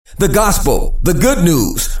the gospel, the good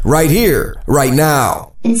news, right here, right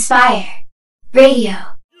now. Inspire Radio.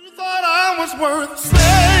 You thought I was worth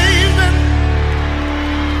saving,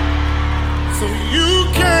 so you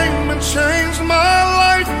came and changed my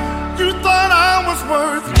life. You thought I was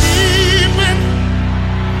worth keeping,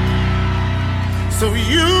 so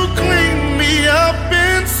you cleaned me up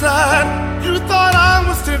inside. You thought I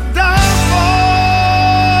was to die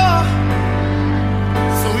for,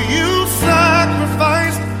 so you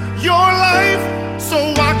sacrificed your life so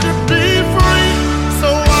I could be free, so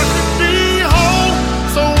I could be whole,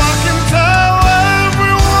 so I can tell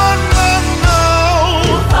everyone I know.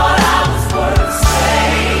 You thought I was worth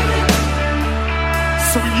saving,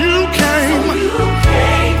 so you came and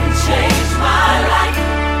changed my life.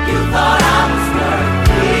 You thought I was worth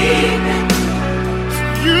keeping,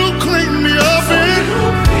 you cleaned me up in.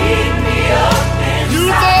 you cleaned me up inside. You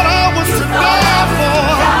thought I was to die for,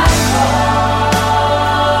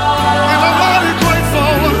 and I'm mighty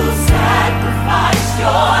grateful. You sacrificed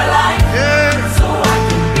your life, Yeah, so I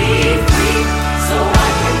could be free, so I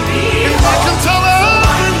could be and I can tell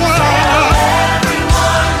everyone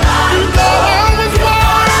you thought I was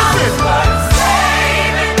worth it. worth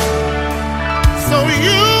saving. So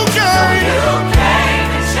you came. You came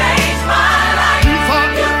and changed my life. You thought,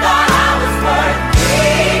 You thought I was worth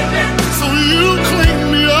keeping, so you cleaned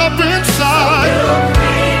me up inside. you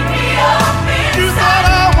cleaned me up You inside. thought I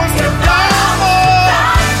was to die for,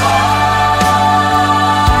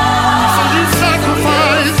 so you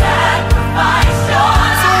sacrificed Sacrificed your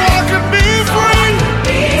so life, I could be free,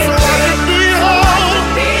 so I could be whole,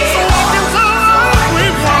 so I can tell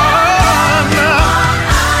everyone now.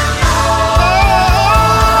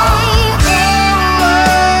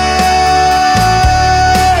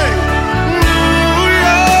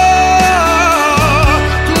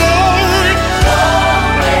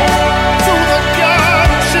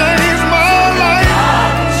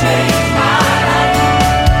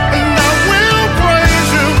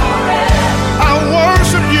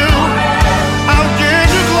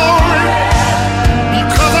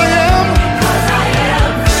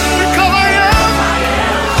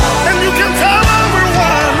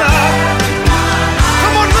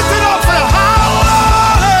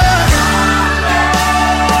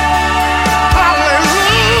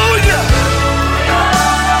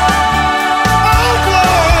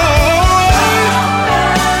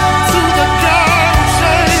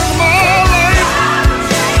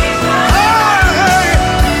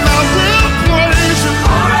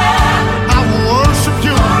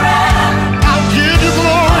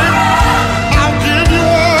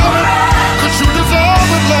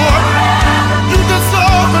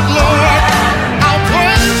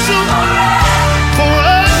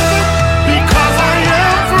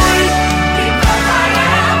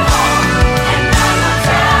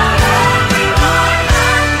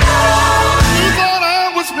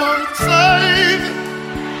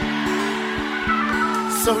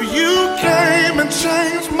 So you came and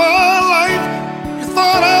changed my life. You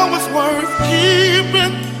thought I was worth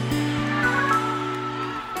keeping,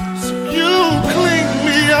 so you cleaned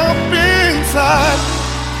me up inside.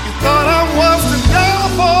 You thought I was to die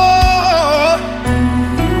for,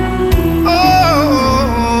 oh,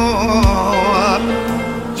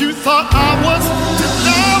 you thought I was to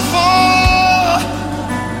die for.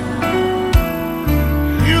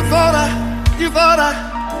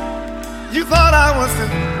 You thought I was to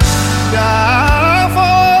die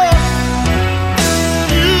for.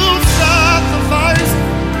 You sacrificed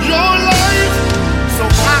your life so I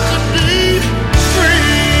could be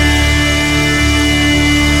free.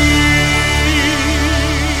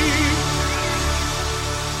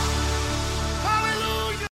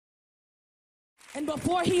 Hallelujah. And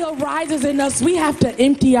before he arises in us, we have to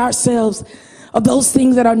empty ourselves of those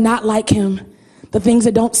things that are not like him. The things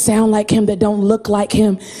that don't sound like him, that don't look like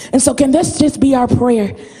him. And so can this just be our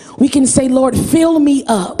prayer? We can say, Lord, fill me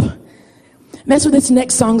up. And that's what this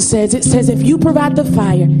next song says. It says, if you provide the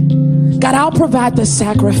fire, God, I'll provide the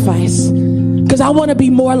sacrifice, because I want to be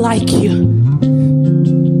more like you.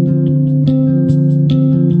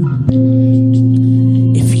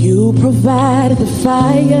 If you provide the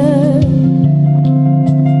fire,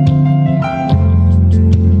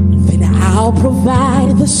 then I'll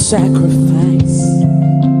provide the sacrifice.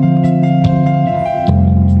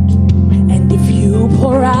 And if you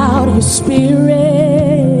pour out your spirit,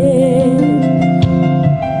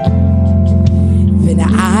 then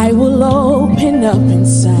I will open up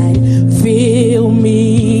inside. Fill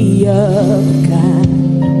me up, God.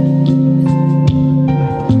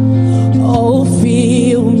 Oh,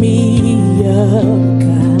 fill me up,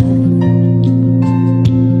 God.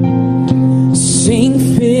 Sing,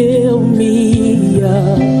 fill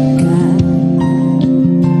God.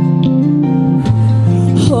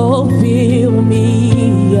 Oh, fill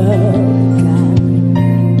me up, God.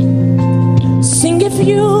 Sing if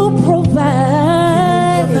you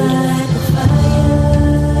provide the fire.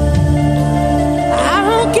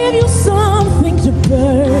 I'll give you something to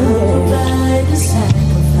burn. Provide the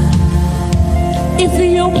sacrifice. If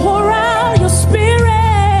you pour out your spirit,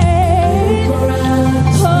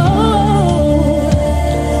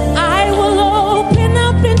 I will open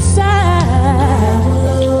up inside.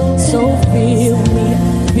 So fill me up.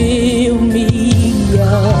 Fill me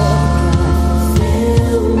up.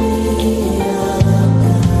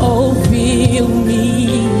 Oh, fill me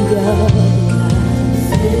up.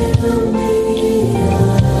 Fill me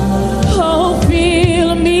up. Oh,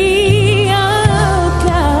 fill me up,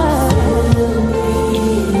 God.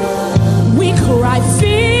 We cry,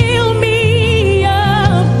 fill me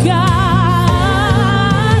up,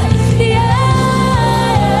 God. Yeah.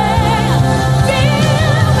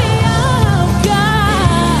 Fill me up,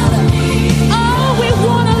 God. Oh, we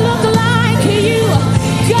want to look like you.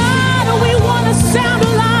 God, we want to sound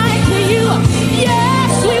like you.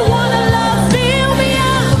 Yes, we want to love. Fill me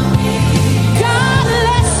up. God,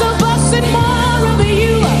 less of us and more of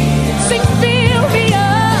you. Sing, fill me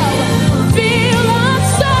up. Fill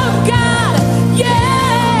us up, God.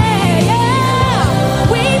 Yeah, yeah.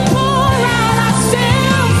 We pour out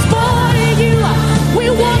ourselves for you. We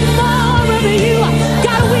want more of you.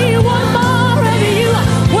 God, we want more of you.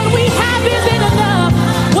 What we have isn't enough.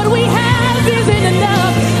 What we have isn't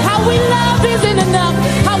enough. How we love isn't enough.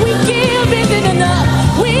 How we give isn't enough.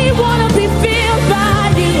 We want to be filled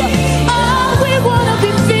by you. Oh, we want to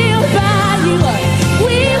be filled by you.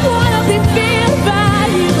 We want to be filled by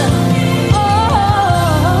you.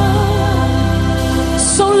 Oh,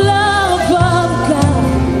 so love of God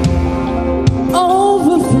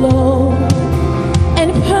overflow and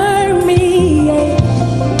permeate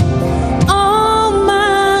all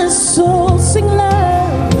my soul. Sing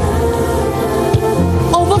love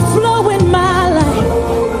overflow in my life,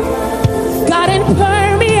 God, and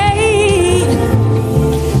permeate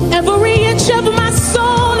every inch of my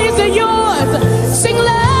soul is yours. Sing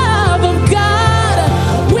love of God.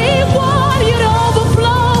 We want you to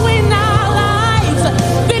overflow in our lives,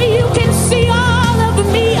 that you can see all of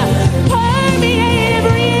me. Permeate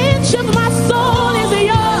every inch of my soul is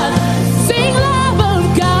yours. Sing love of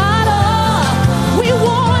God. Oh, we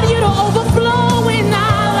want you to overflow in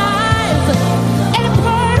our lives and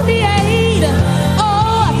permeate.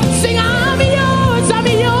 Oh, sing, I'm yours, I'm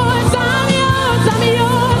yours, I'm yours, I'm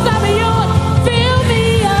yours, I'm yours. Fill me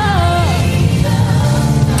up.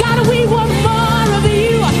 God, we want more of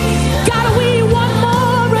you. God, we want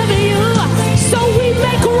more of you. So we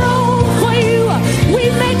make room for you. We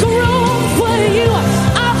make room for you.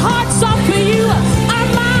 Our hearts are for you. Our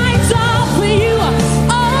minds are for you.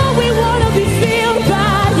 Oh, we want to be filled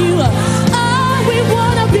by you. Oh, we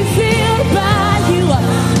want to be filled by you.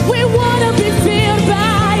 We want to be filled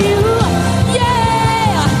by you.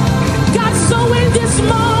 Yeah. God, so in this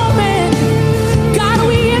moment, God,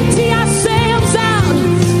 we empty ourselves out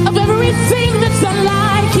of everything that's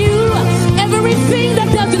unlike you, everything that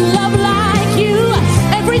doesn't love like you,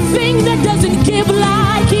 everything that doesn't give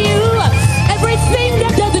like you, everything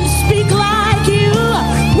that doesn't speak like you.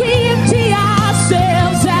 We empty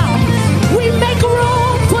ourselves out. We make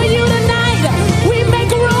room for you tonight. We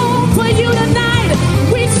make room for you tonight.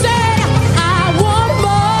 We say, I want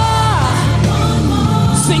more.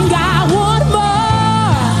 Sing, I want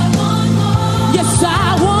more. Yes,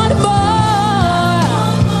 I want more.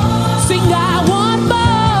 Sing, I want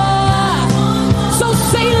more. So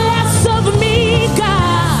say less of me,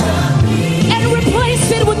 God, and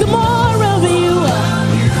replace it with more of you.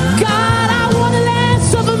 God, I want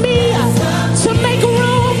less of me to make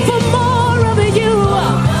room for more of you.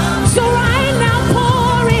 So right now,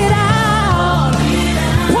 pour it out.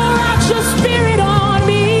 Pour out your spirit on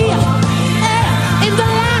me. In the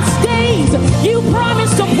last days, you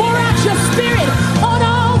promised to pour out your spirit on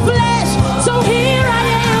all flesh. So here I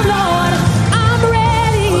am, Lord. I'm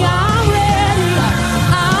ready. I'm ready.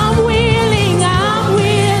 I'm willing. I'm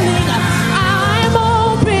willing. I'm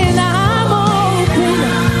open. I'm open.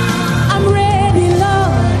 I'm ready,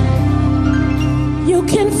 Lord. You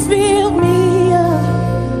can fill me up.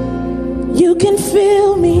 You can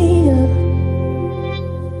fill me up.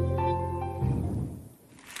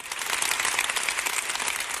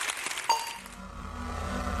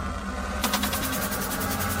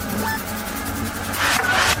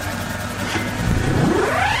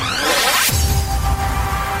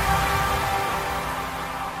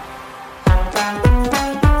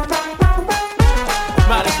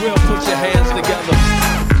 Might as well put your hands together.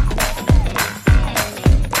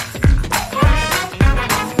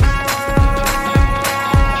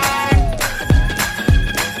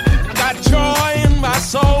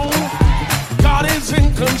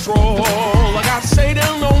 control. I got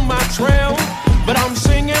Satan on my trail, but I'm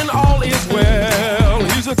singing all is well.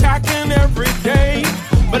 He's attacking every day,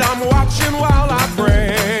 but I'm watching while I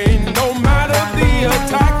pray. No matter the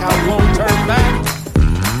attack, I won't turn back,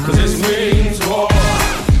 'cause this means war.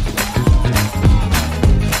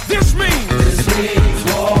 This means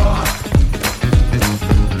war.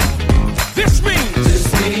 This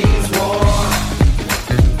means war.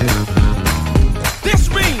 This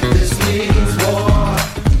means war.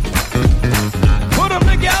 Put them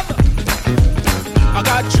together. I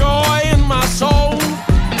got joy in my soul.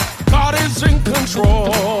 God is in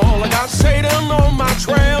control. I got Satan on my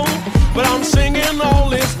trail, but I'm singing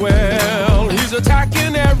all is well. He's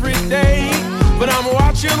attacking every day, but I'm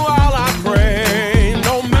watching while I pray.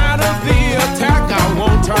 No matter the attack, I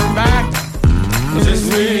won't turn back, 'cause this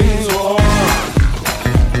means war.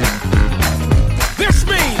 This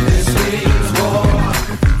means war.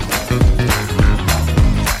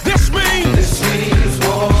 This means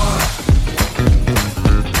war.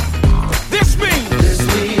 This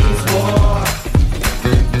means war.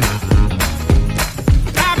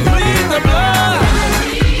 I bleed the blood.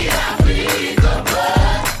 I bleed the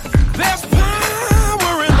blood. There's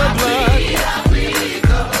power in the blood. I bleed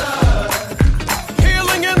the blood.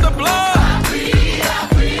 Healing in the blood. I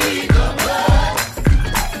bleed the blood.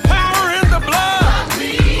 Power in the blood. I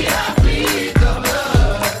bleed the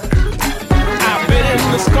blood. I've been in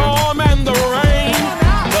the storm and the rain,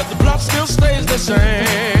 but the blood still stays the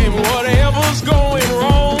same. Whatever's going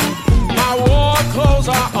wrong, my war clothes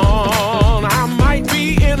are on. I might be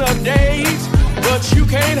in a daze, but you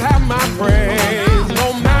can't have my praise. No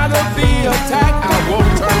matter the attack, I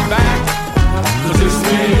won't turn back, 'cause this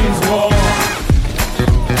means war.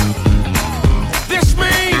 This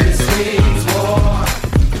means war.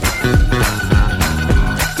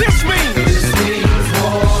 This means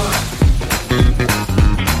war.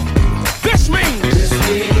 This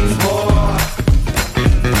means war.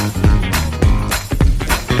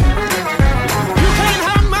 You can't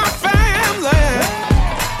have my family.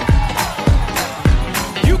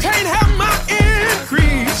 You can't have my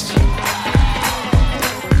increase.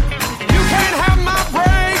 You can't have my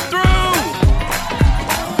breakthrough.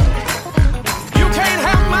 You can't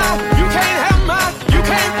have my, you can't have my, you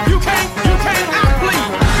can't, I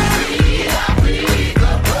bleed. I bleed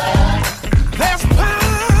the blood. There's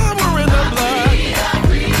power in the blood. I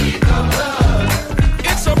bleed the blood.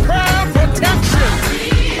 It's a prayer protection.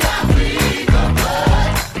 I bleed the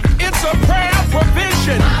blood. It's a prayer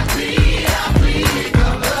provision. I bleed the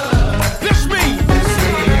blood. This means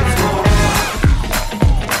war.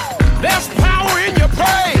 There's power in your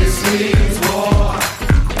praise. This means war.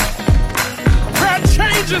 Prayer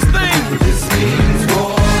changes things. This means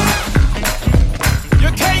war. You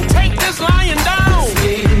can't take this lying down. This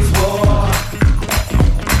means war.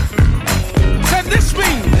 Said this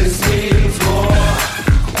means war.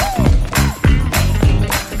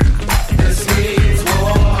 This means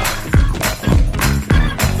war.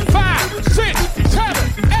 5, 6, 7,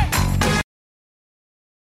 8.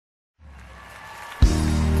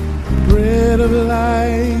 Bread of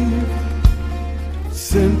life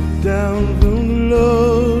sent down from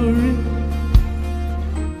glory.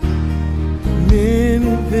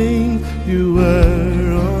 Many things you were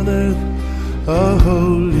on earth, a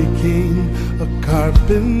holy king, a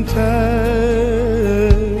carpenter.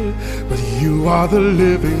 But you are the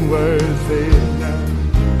living word. Say it now.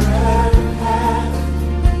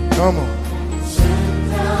 Come on.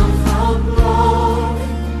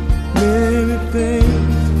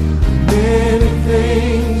 Many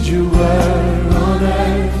things you were on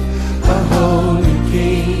earth, a holy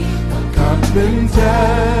king, a carpenter.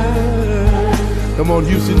 Come on,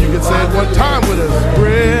 Houston, you can say it one time with us.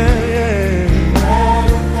 Bread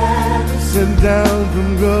sent down from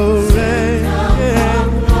glory.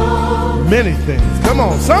 Many things. Come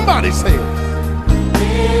on, somebody say it.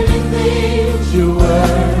 Many things you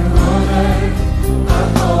were on earth, a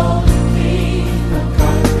holy king, a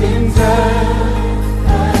carpenter.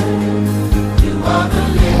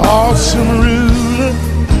 Awesome ruler,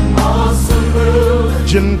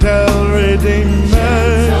 Gentile redeemer,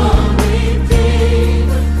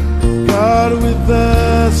 God with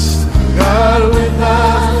us,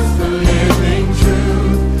 the living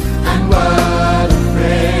truth, and what a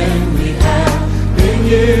friend we have in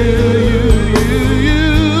you. You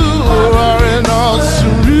are an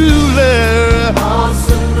awesome ruler,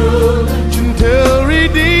 Gentile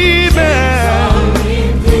redeemer.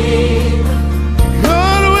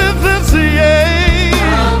 God with us,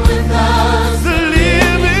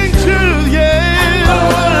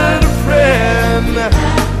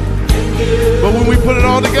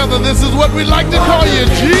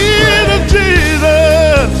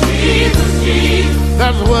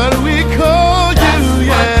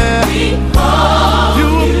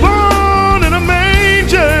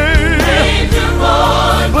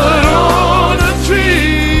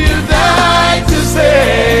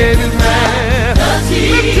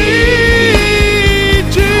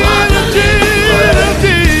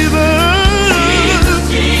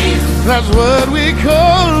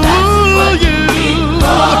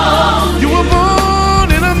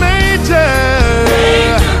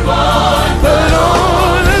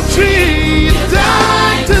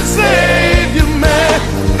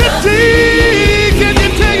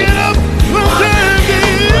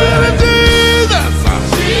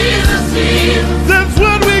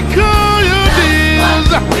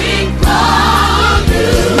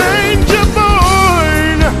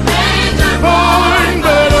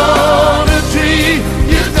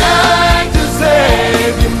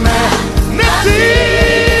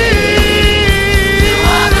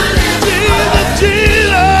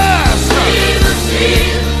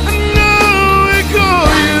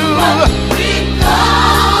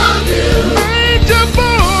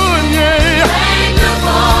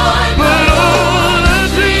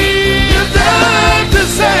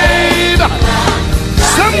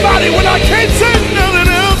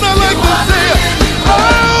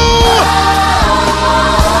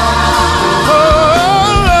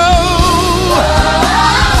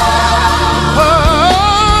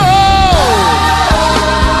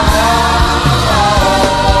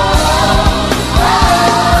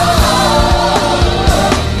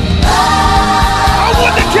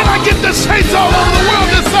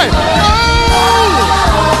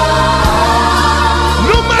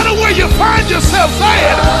 yourself. Say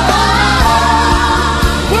it.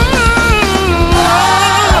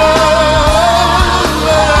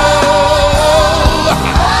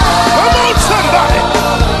 Come on, somebody.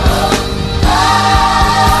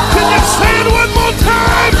 Can you say it one more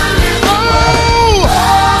time? Oh.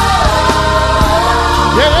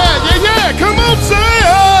 Yeah. Come on, say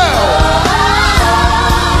it.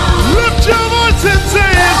 Lift your voice and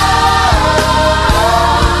say it.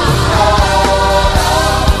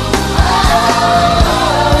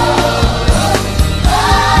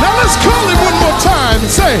 Now let's call him one more time and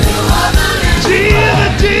say,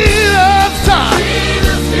 Jesus, Jesus, time.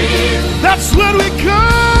 That's what we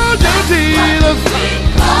call you, Jesus.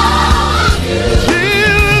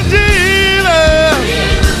 Jesus, Jesus.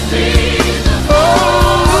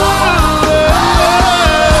 Oh.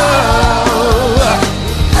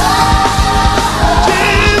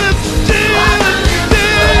 Jesus, Jesus,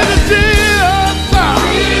 Jesus.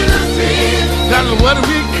 That's what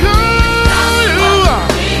we call you.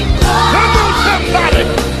 Come on, somebody.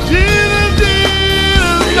 Jesus,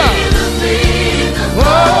 Jesus.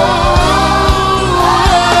 Oh.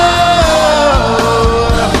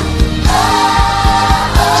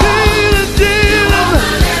 Jesus, Jesus,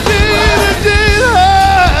 Jesus,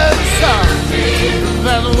 Jesus.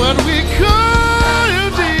 That's what we call you,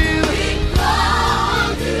 Jesus.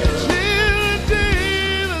 Jesus,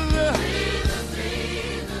 Jesus.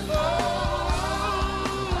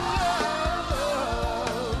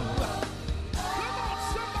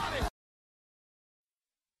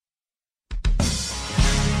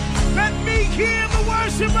 Let me hear the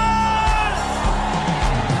worshipers.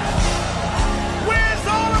 Where's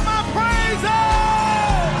all of my praises?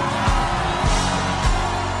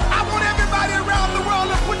 I want everybody around the world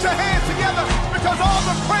to put your hands together because all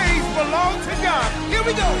the praise belongs to God. Here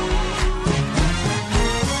we go.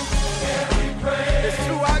 It's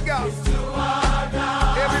to our God.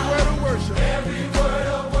 Every word of worship.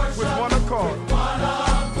 With one accord.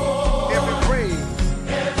 Every praise.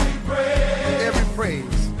 Every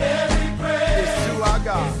praise. It's to our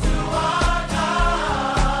God.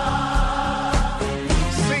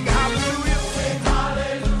 Sing hallelujah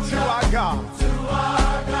to our God.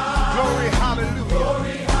 Glory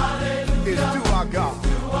hallelujah is to our God.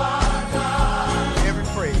 Every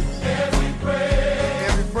praise.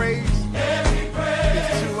 Every praise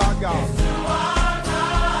is to our God.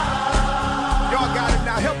 Y'all got it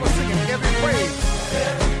now. Help us sing it. Every praise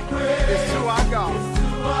is to our God.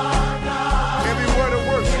 Every word of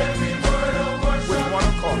worship with one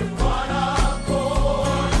accord.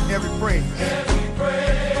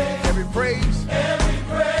 Every praise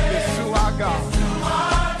is to our God.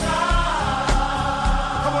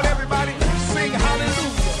 Come on, everybody, sing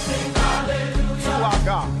hallelujah to our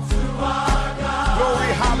God.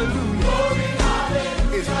 Glory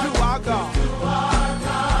hallelujah is to our God.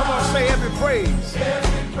 Come on, say every praise.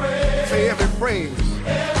 Say every praise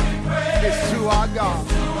is to our God.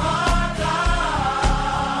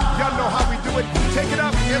 Y'all know how we do it. Take it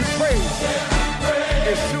up. Every praise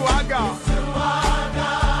is to our God.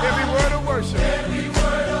 Every word of worship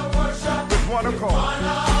with one accord.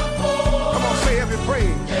 Come on, say every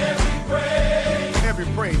praise. Every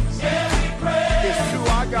praise is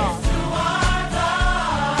to our God.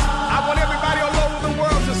 I want everybody all over the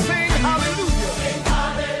world to sing hallelujah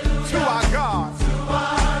to our God.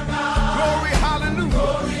 Glory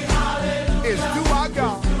hallelujah is to our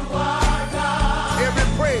God. Every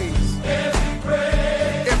praise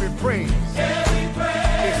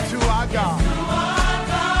is to our God.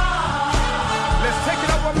 Let's take it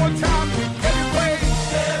up one more time. Every praise.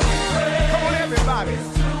 Come on, everybody.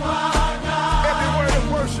 Every word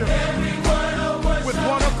of worship with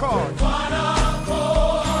one accord.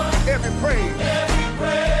 Every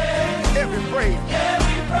praise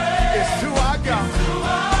is to our God.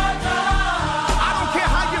 I don't care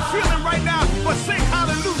how you're feeling right now, but sing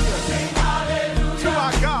hallelujah to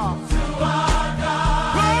our God.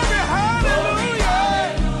 Glory,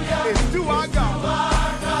 hallelujah is to our God.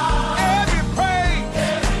 Every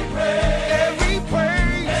praise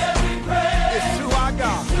is to our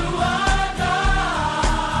God.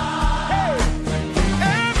 Hey,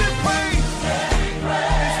 every praise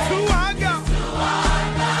is to our God.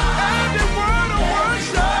 Every word of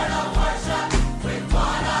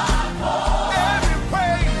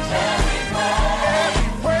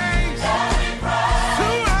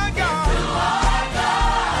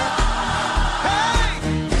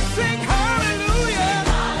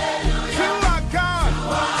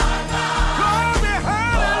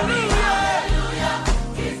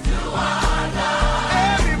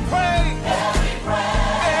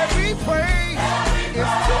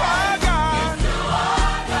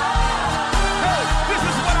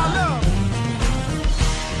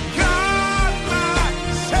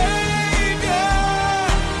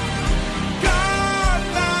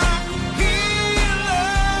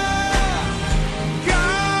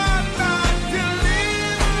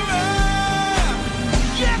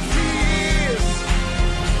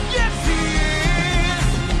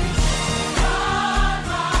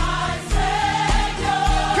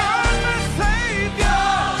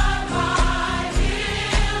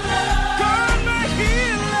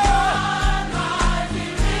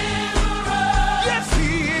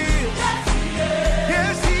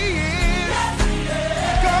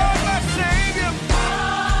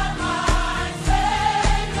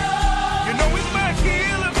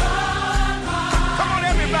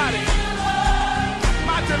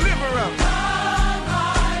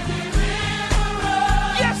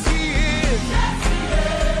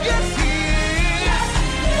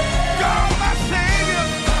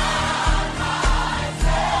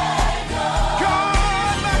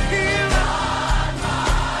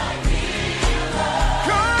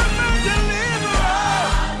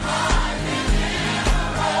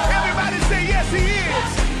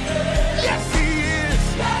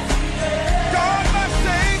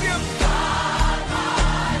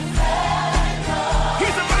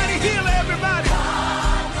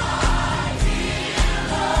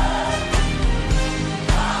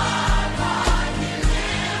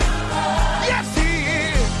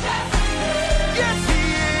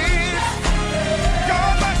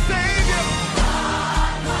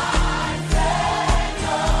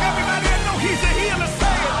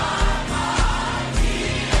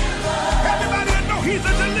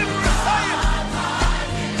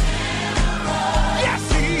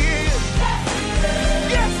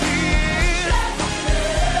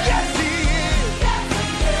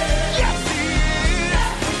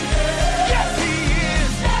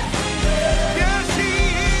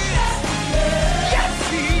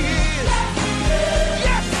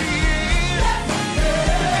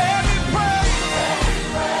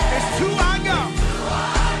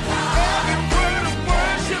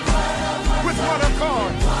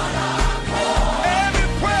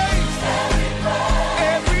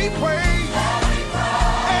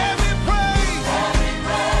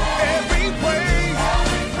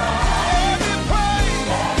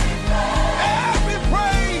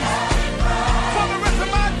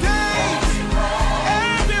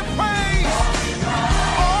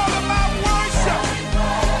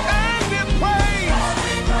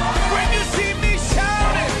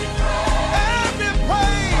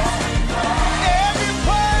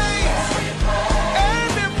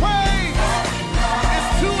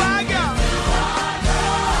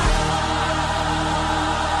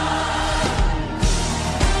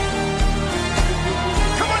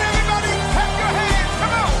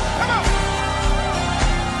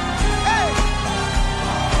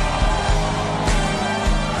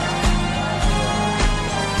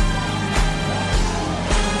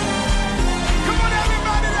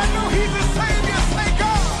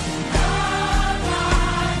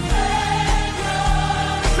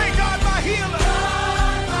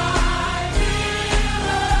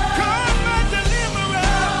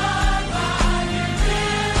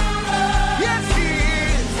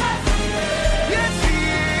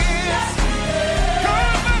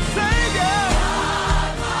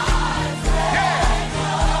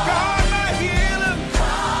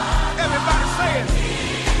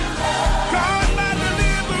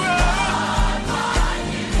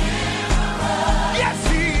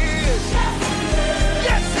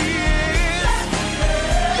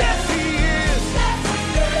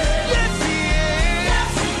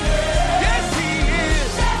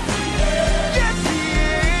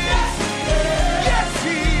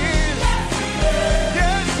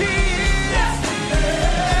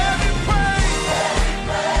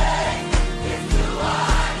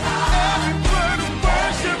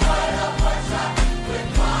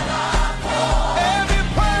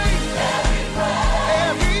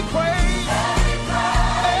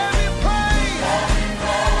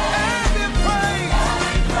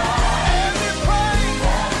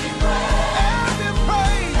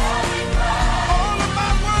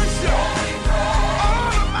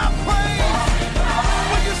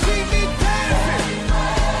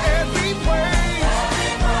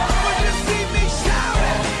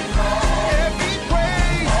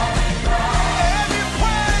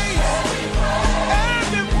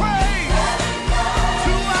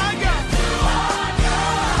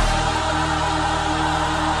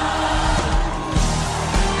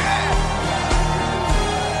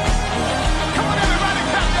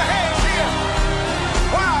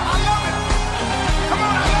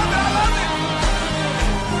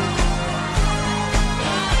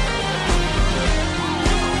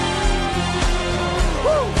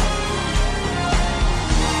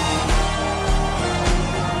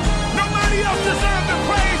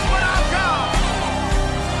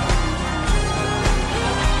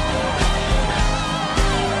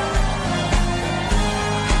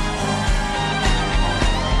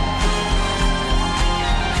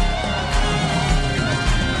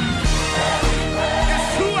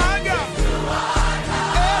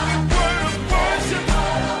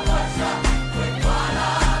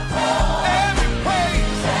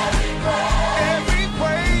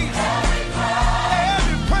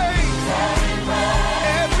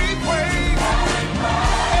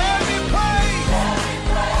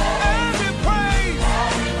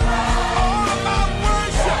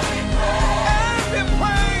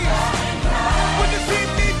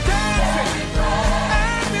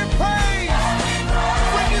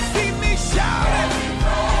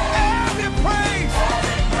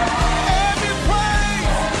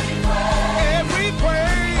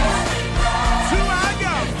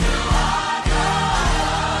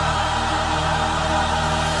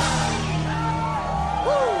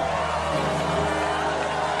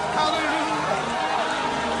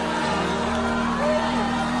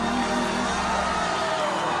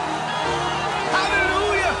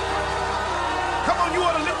on, you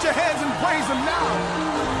ought to lift your hands and praise him now.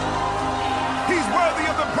 He's worthy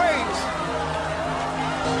of the praise.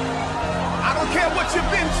 I don't care what you've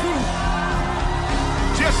been through.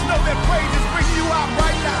 Just know that praise is bringing you out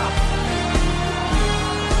right now.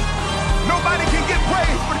 Nobody can get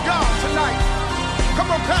praise but God tonight.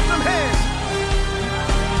 Come on, clap them hands.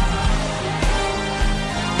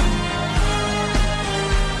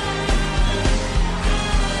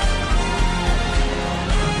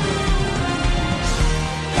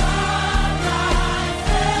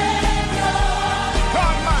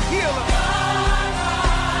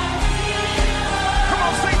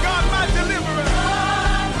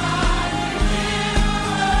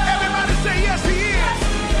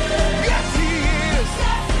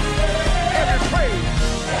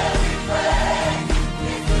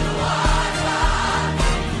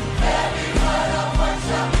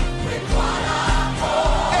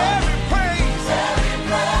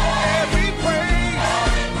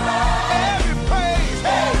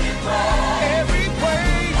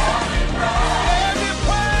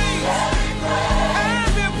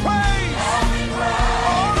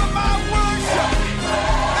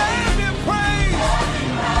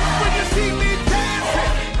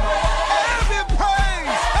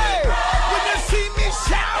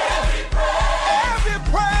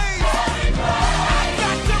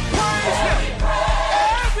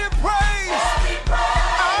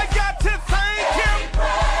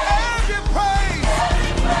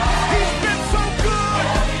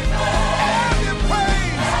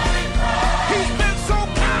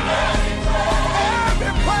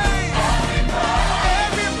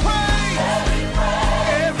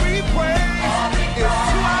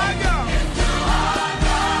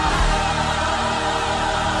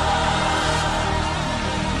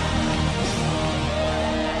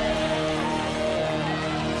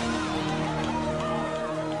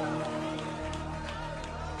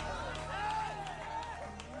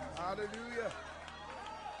 Hallelujah.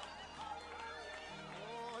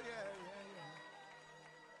 Oh, yeah.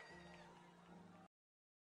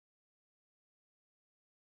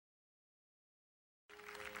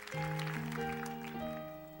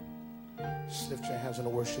 Just lift your hands and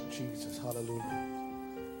worship Jesus. Hallelujah.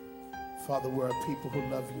 Father, we're a people who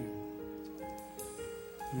love you.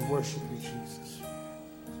 We worship you, Jesus.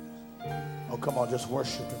 Oh, come on, just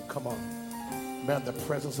worship him. Come on. Man, the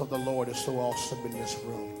presence of the Lord is so awesome in this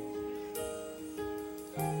room.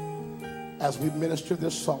 As we minister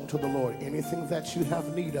this song to the Lord, anything that you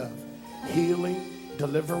have need of, healing,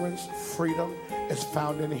 deliverance, freedom, is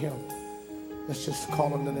found in him. Let's just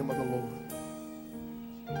call on the name of the Lord.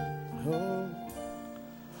 Oh,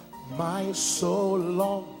 my soul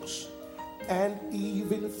longs and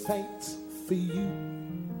even faints for you.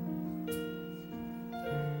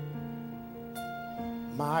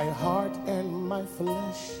 My heart and my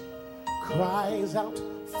flesh cries out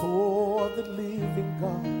for the living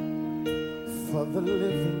God, for the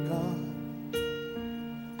living God.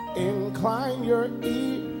 Incline your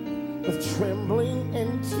ear with trembling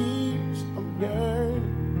and tears. I'm yearning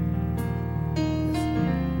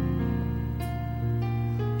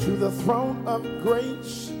to the throne of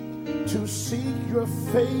grace to seek your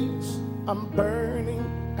face. I'm burning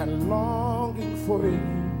and longing for you.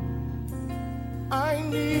 I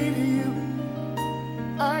need you,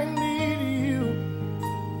 I need you.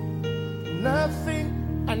 Nothing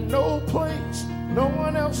and no place, no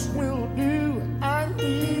one else will do. I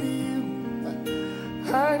need you,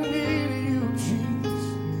 I need you, Jesus.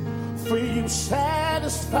 For you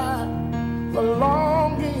satisfy the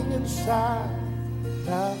longing inside.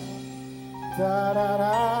 Da, da, da,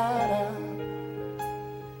 da,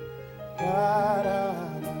 da, da, da,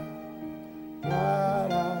 da,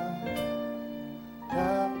 da.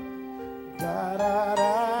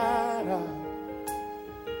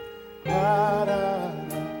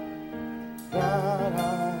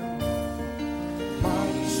 My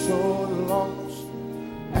soul longs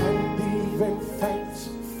and even faints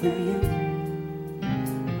for you.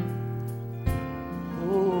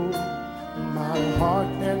 Oh, my heart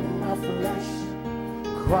and my flesh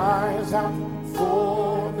cries out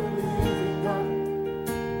for the living God,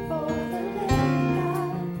 for the living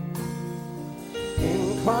God.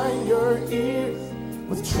 Incline your ears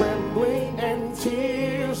with trembling and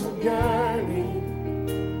tears of yearning.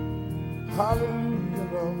 Hallelujah,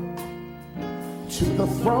 Lord. To the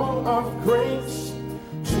throne of grace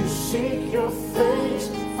to seek your face.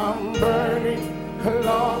 I'm burning,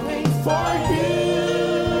 longing for you.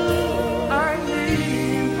 I need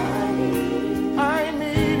you, I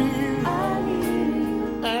need you,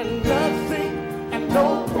 and nothing and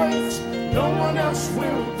no place, no one else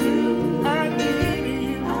will do. I need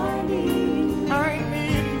you, I need you.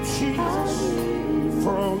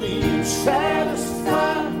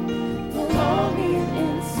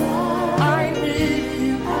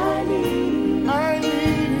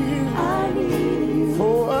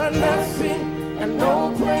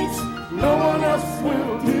 else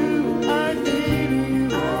will do. I need you.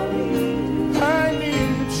 I need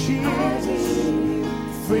you, Jesus.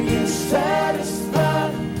 For you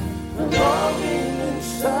satisfy the longing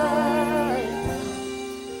inside.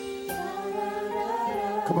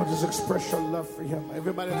 Come on, just express your love for him.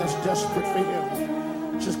 Everybody that's desperate for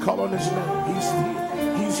him, just call on his name.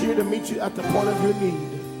 He's here to meet you at the point of your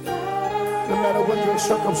need. No matter what your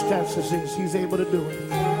circumstances is, he's able to do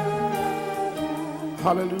it.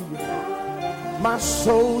 Hallelujah. My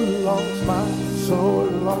soul longs,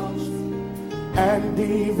 and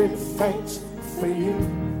even faints for you.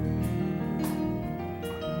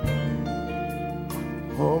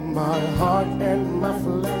 Oh, my heart and my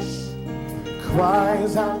flesh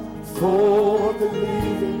cries out for the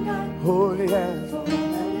living. Oh, yeah.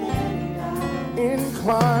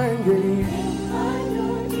 Incline your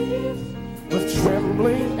ears with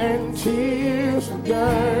trembling and tears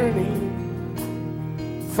yearning.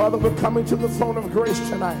 Father, we're coming to the throne of grace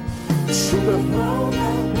tonight. To the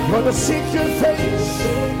throne, to seek your face,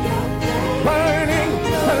 burning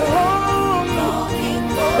and longing.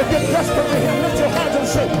 If you're desperate for him, lift your hands and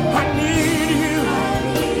say, I need you.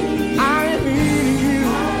 I need you.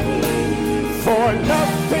 For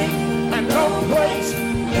nothing and no place,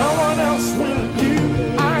 no one else will do.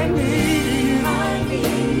 I need you.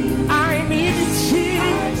 I need you,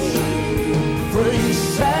 Jesus. For you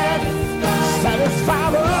satisfy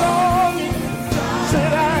the longing.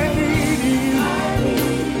 Said I need you.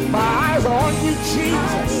 My eyes are on you,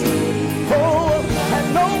 Jesus. Oh, and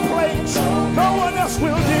no place, no one else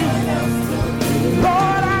will do.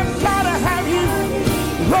 Lord, I've gotta have you.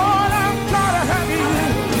 Lord, I've gotta have you.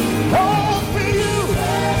 Oh, for you,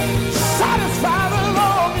 satisfy the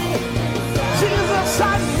longing. Jesus, I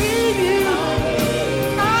need you.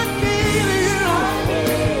 I need you.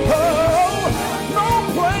 Oh, no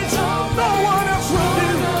place, no one else will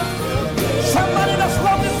do. Somebody that's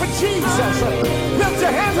longing for Jesus, lift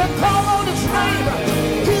your hands and call on his name.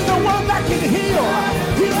 He's the one that can heal.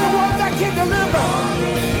 He's the one that can deliver.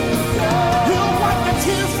 He'll wipe the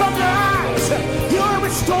tears from your eyes. He'll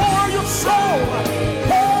restore your soul.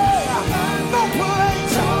 Hey, no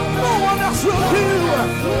place, no one else will do.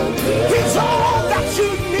 He's all that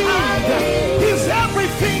you need. He's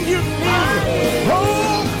everything you need.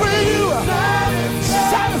 Oh, for you,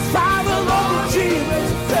 satisfy the Lord Jesus.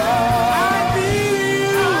 I need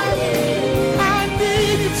you. I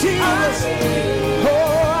need you, Jesus. Oh,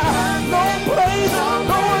 no place,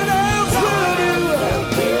 no one else will do.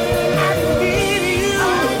 I need you.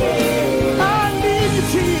 I need you,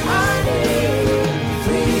 Jesus.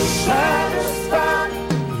 Please satisfy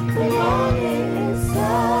the longing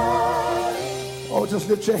inside. Oh, just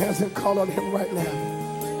lift your hands and call on him right now.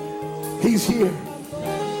 He's here.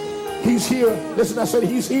 He's here. Listen, I said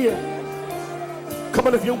he's here. Come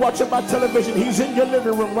on, if you're watching by television, he's in your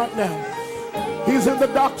living room right now. He's in the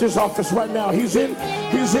doctor's office right now. He's in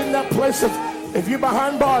that place of, if you're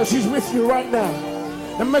behind bars, he's with you right now.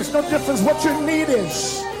 It makes no difference what your need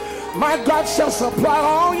is. My God shall supply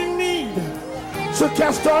all you need. So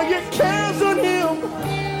cast all your cares on him.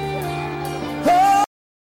 Oh.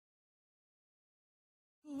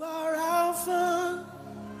 You are Alpha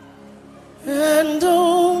and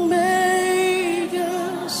Omega.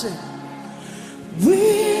 Say,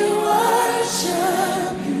 we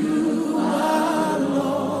worship you, our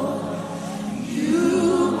Lord.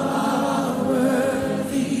 You are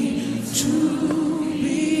worthy to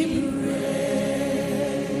be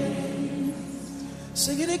praised.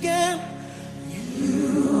 Sing it again.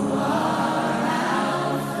 You are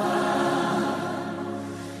Alpha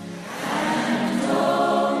and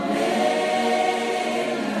Omega.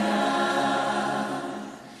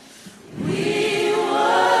 We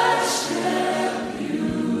worship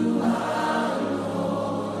you, our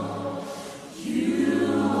Lord. You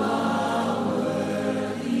are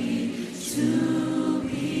worthy to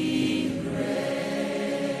be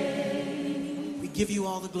praised. We give you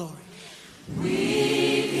all the glory. We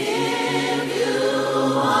give you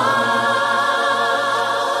all the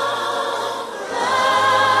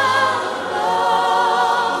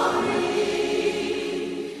glory.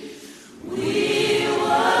 We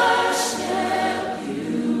worship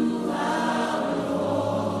you, our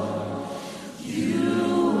Lord. You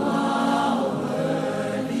are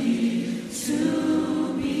worthy to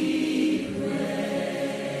be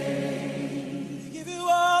praised. We give you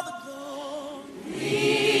all the glory. We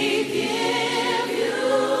give you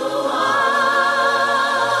all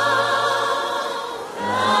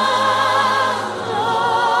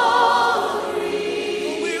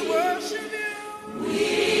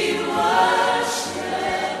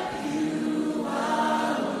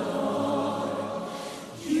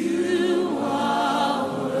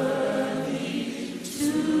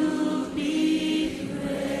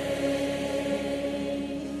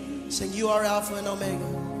You are Alpha and Omega.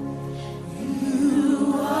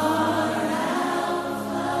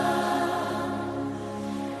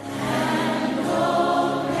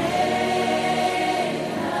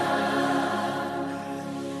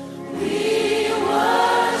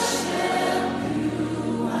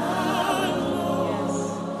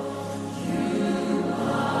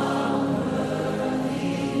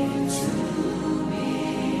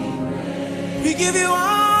 We give you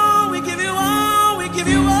all, we give you all, we give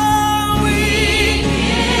you all, we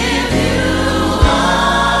give you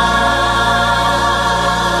all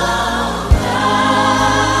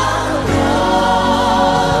the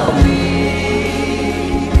glory.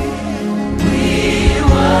 We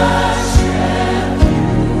worship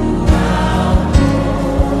you, our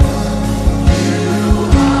Lord. You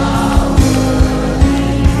are worthy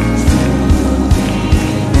to be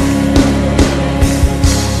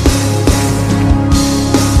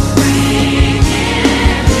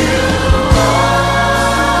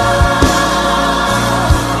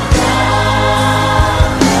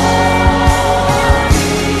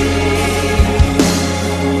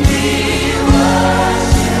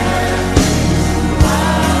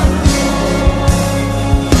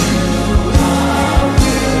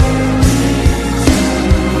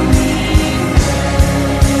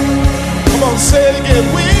say it again.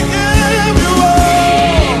 We give you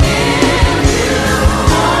all.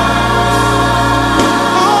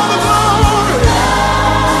 All the glory.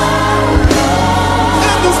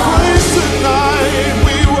 In this place tonight,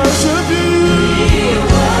 we worship you.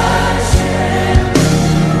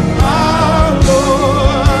 Our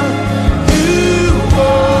Lord, you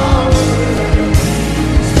are.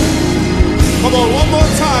 Come on, one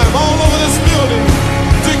more time, all over this building.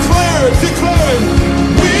 Declare it, declare it.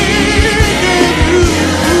 We give you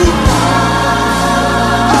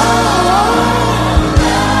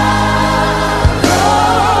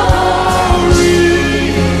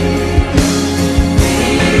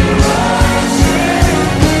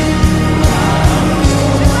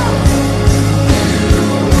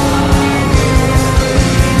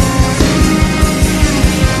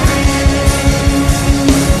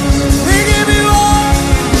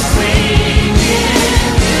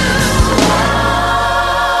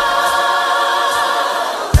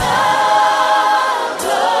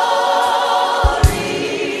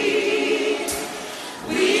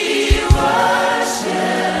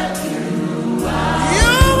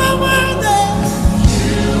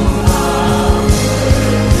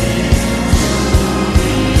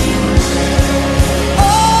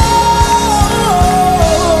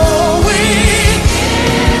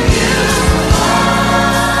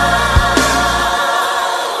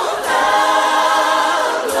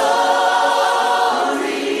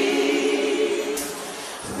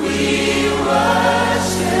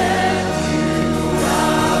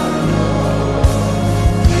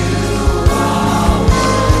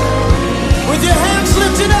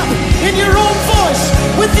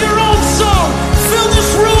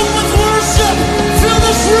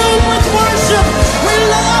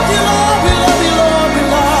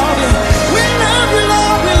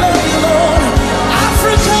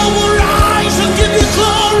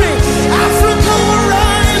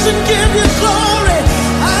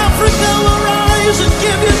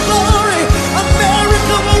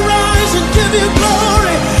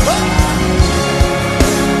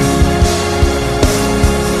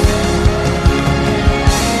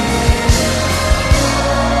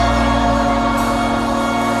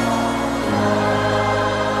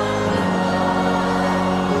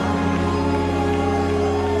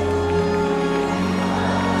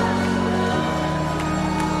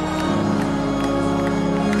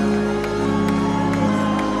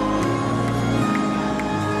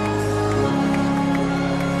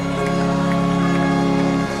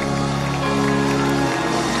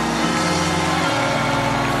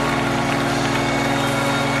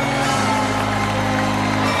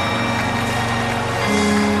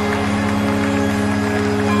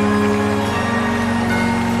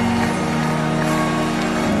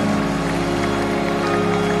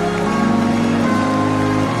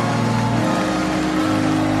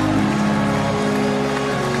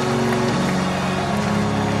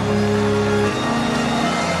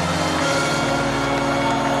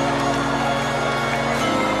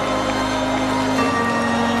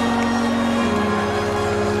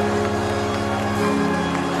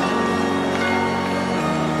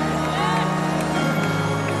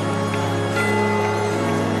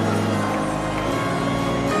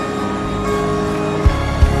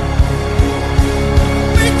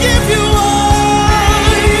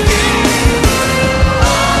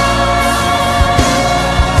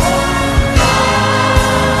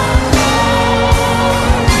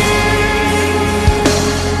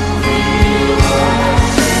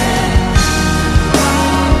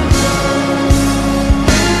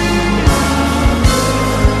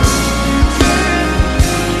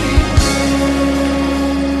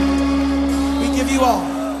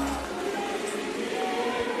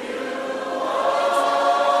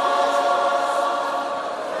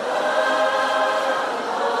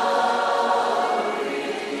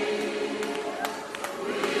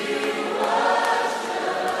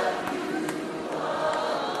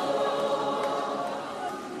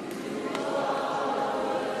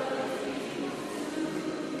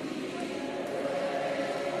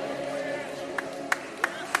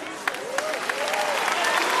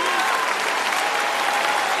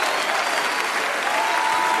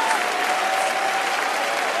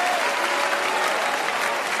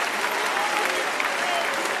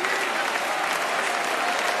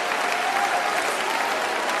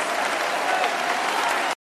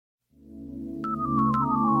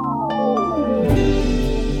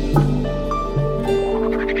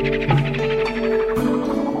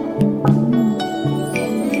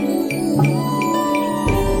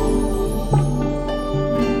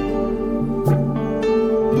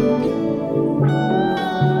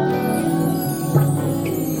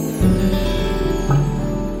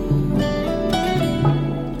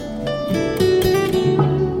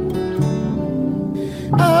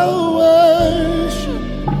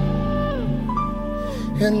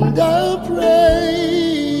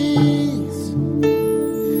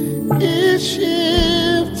is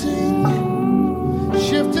shifting,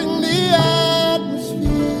 shifting the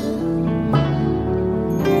atmosphere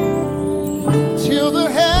till the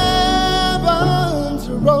heavens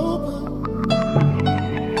are open.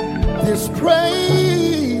 This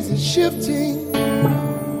praise is shifting,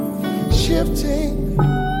 shifting,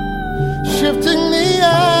 shifting the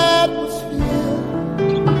atmosphere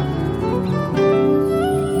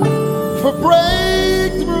for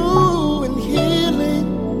breakthrough and healing.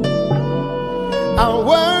 Our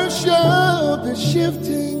worship is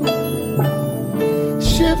shifting,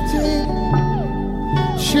 shifting,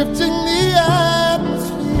 shifting the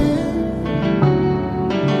atmosphere.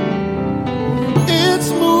 It's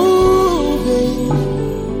moving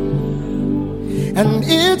and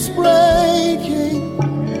it's breaking.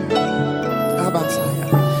 How about Zion?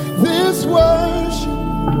 This worship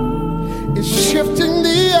is shifting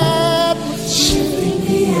the atmosphere. Shifting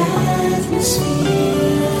the atmosphere.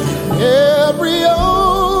 Every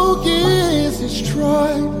yoke is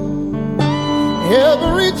destroyed.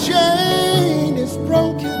 Every chain is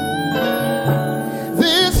broken.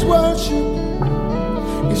 This worship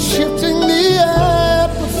is shifting the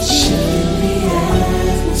atmosphere. Shifting the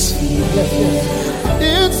atmosphere. Yes, yes.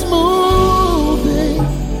 It's moving.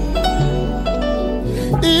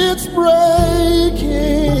 It's breaking.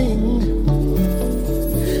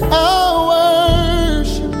 Our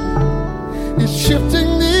worship is shifting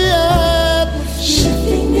the atmosphere.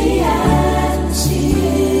 Shifting the atmosphere.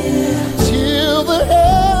 Till the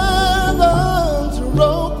heavens are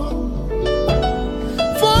open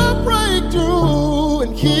for breakthrough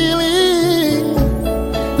and healing.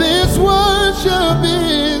 This worship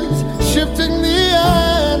is shifting the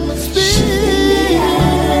atmosphere.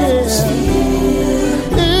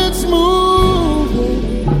 It's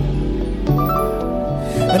moving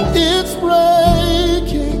and it's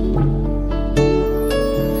breaking.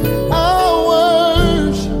 Our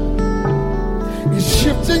worship is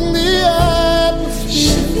shifting the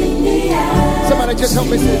atmosphere. Somebody just help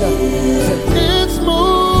me say that. It's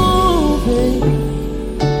moving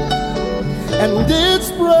and it's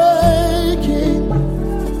breaking.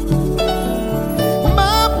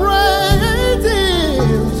 My praise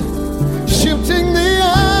is shifting the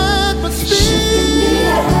atmosphere.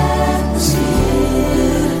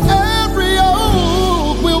 Every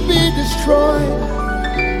yoke will be destroyed.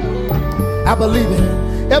 I believe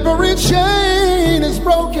it. Every chain is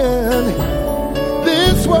broken.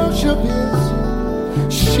 This worship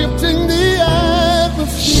is shifting the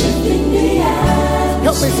atmosphere. Shifting the atmosphere.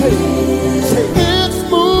 Help me say it. Say it's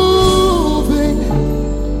moving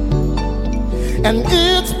and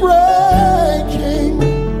it's breaking.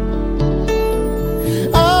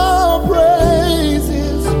 Our praise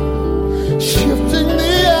is shifting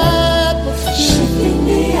the atmosphere. Shifting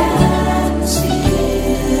the atmosphere.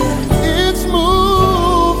 It's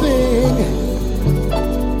moving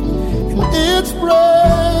and it's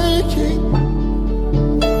breaking.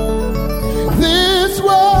 This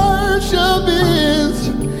worship is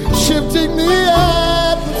shifting the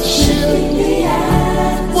atmosphere.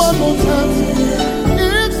 One more time.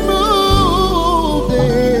 It's moving.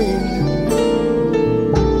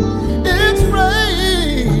 It's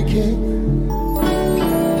breaking.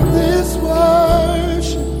 This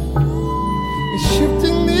worship is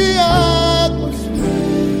shifting the atmosphere.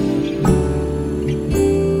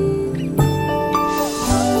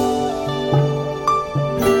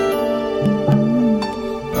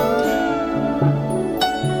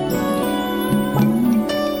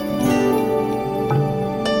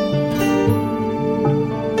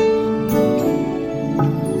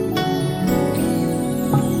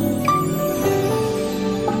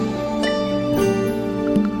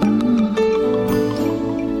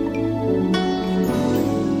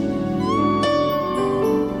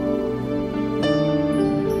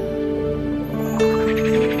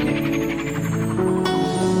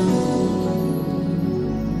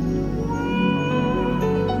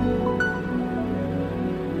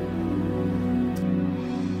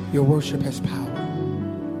 Your worship has power.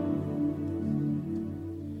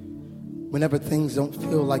 Whenever things don't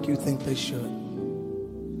feel like you think they should,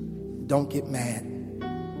 don't get mad.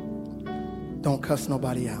 Don't cuss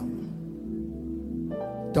nobody out.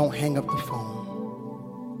 Don't hang up the phone.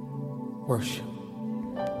 Worship.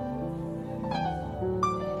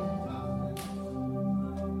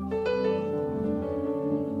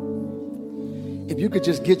 If you could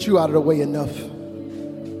just get you out of the way enough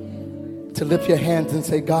to lift your hands and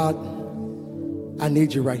say, God, I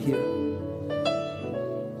need you right here.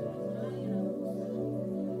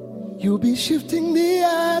 You'll be shifting the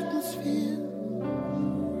atmosphere.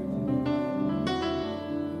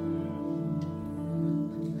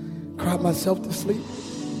 Cried myself to sleep.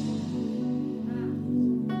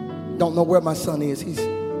 Don't know where my son is.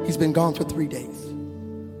 He's been gone for 3 days.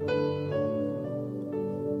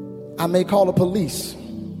 I may call the police.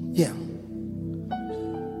 Yeah.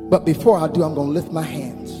 But before I do, I'm going to lift my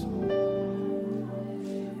hands.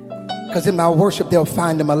 Because in my worship, they'll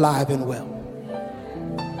find him alive and well.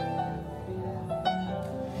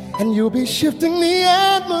 And you'll be shifting the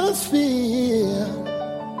atmosphere.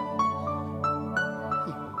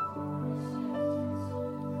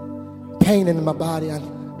 Pain in my body.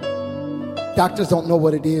 Doctors don't know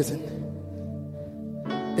what it is. And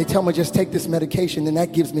they tell me just take this medication and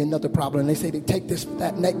that gives me another problem. And they say they take this for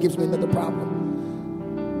that and that gives me another problem.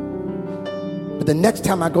 But the next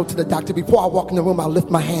time I go to the doctor, before I walk in the room, I'll lift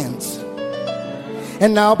my hands.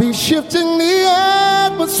 And I'll be shifting the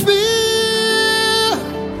atmosphere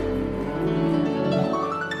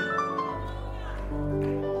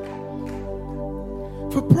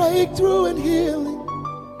for breakthrough and healing.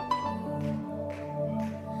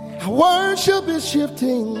 Our worship is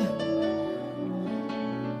shifting,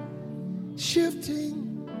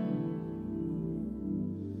 shifting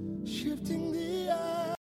the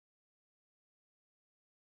atmosphere.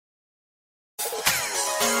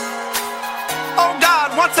 Oh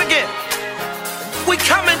God, once again, we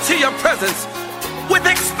come into your presence with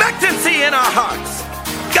expectancy in our hearts.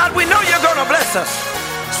 God, we know you're going to bless us.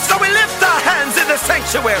 So we lift our hands in the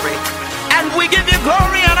sanctuary and we give you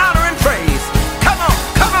glory and honor and praise. Come on,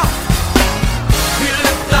 come on. We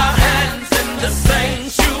lift our hands in the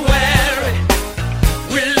sanctuary.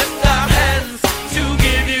 We lift our hands to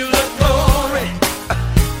give you the glory.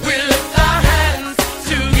 We lift our hands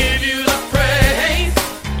to give you the praise.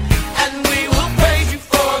 And we will praise you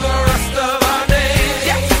for the rest of our days.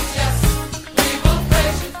 Yes, yes. We will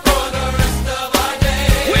praise you for the rest of our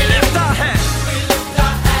days. We lift our hands. We lift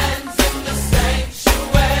our hands in the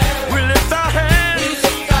sanctuary. We lift our hands. We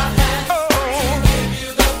lift our hands. Oh.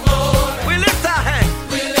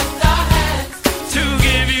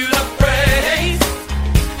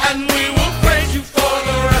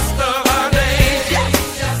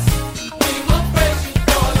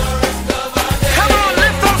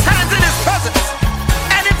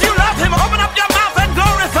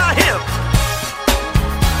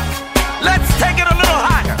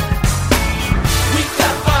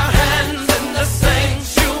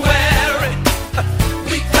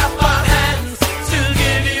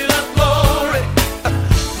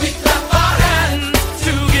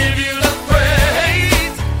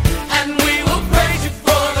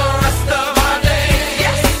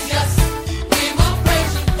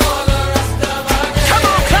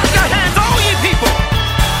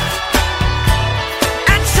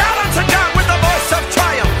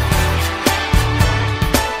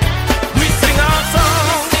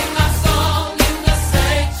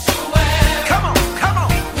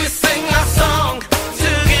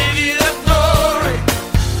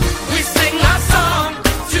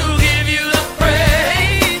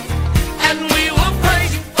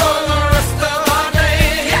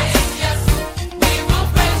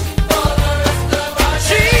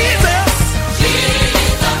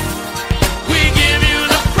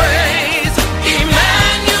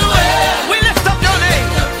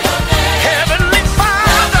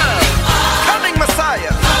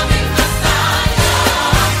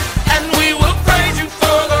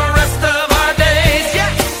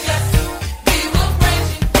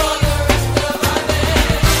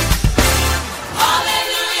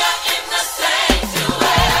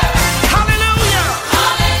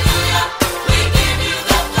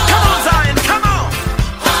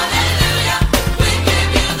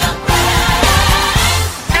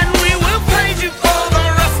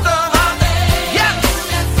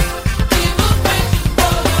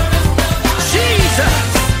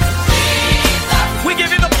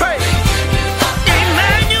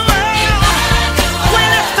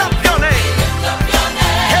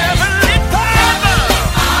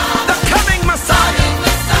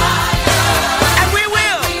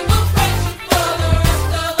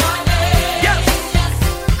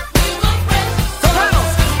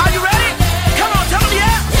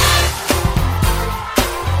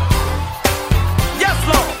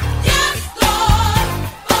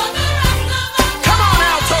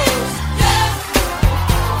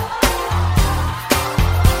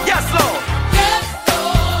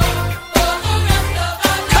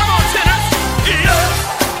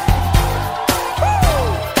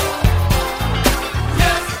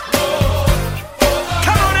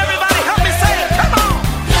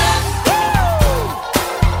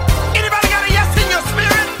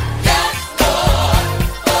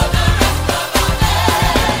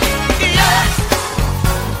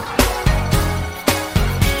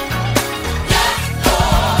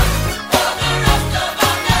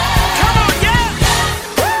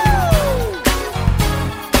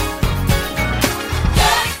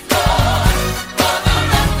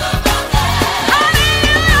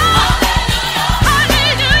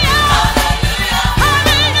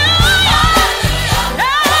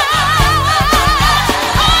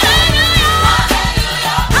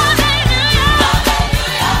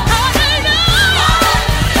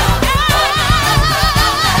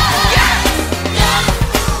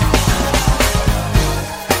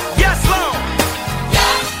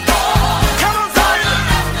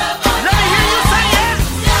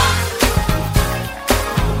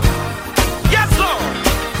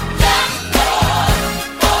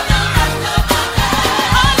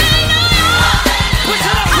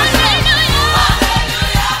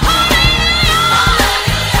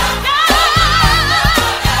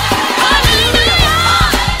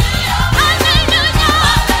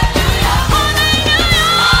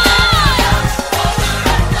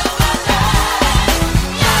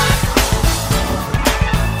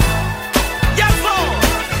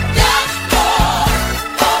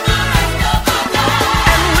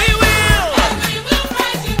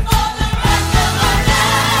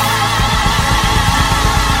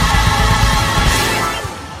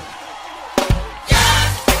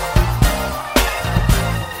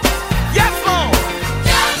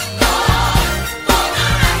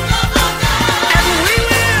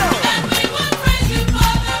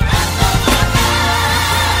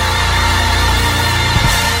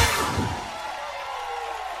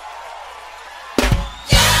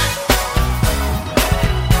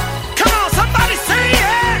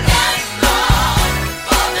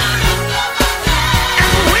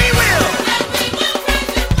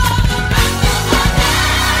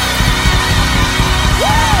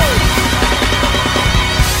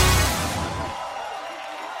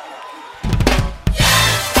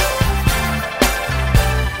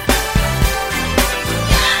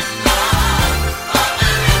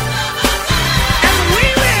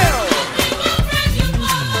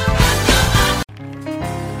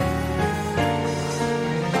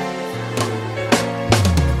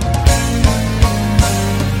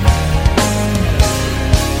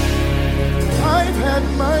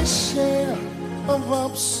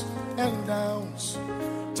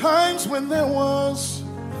 Times when there was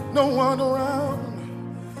no one around,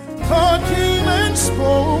 God came and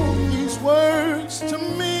spoke these words to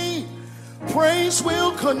me. Praise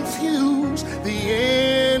will confuse the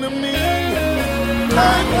enemy.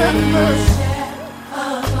 Like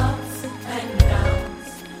of ups and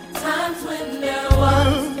downs, times when there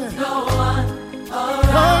was no one around.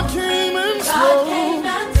 God came and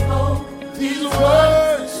spoke these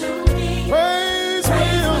words to me. Praise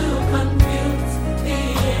will confuse the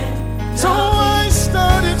enemy. So I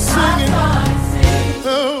started singing.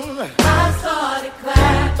 I started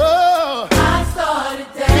clapping. Oh, I started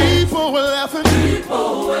dancing. people were laughing.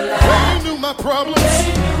 They knew my problems.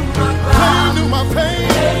 They knew my pain.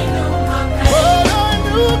 But I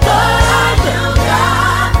knew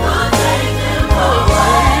God would take them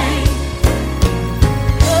away.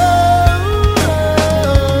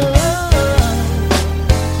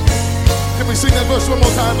 Can we sing that verse one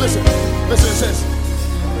more time? Listen, it says,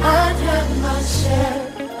 I've had my share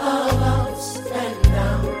of ups and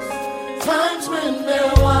downs, times when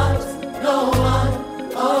there was no one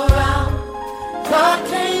around. God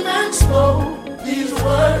came and spoke these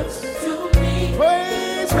words to me.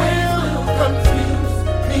 praise will. Confuse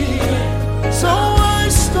me. So I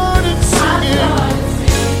started singing.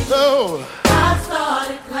 Oh, I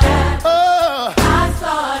started clapping. oh, I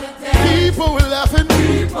started dancing. people were laughing.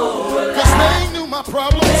 Cause they knew my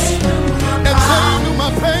problems. And they knew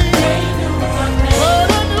my pain.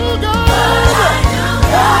 But I knew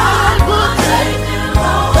God would take them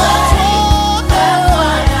away. That's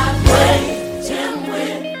why I praised Him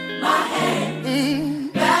with my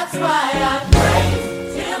hands. That's why I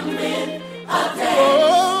praised Him in a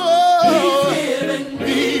dance. He's given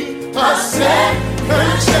me A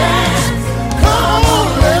second chance. Come on,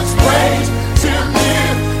 let's praise Him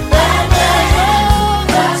in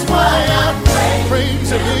advance. That's why I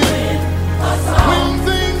praise Him in. When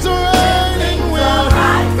things are right and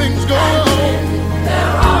when things go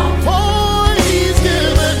wrong, boy, He's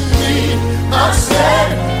given me a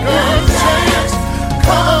second chance.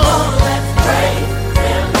 Come on, let's praise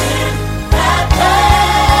Him in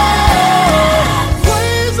advance.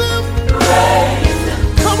 praise Him.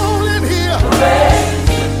 Come on in here.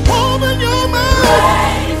 Open your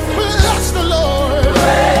mouth. Bless the Lord.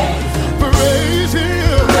 Praise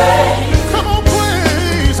Him. Come on,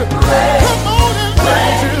 praise Him. Come on and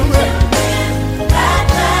praise Him.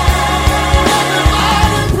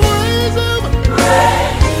 Everybody praise Him.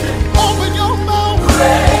 Open your mouth.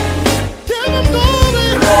 Give Him glory.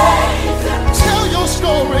 Tell your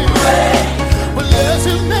story. Bless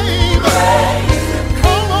His name.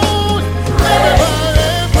 Come on, everybody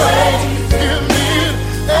praise Him in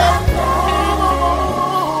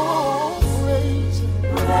praise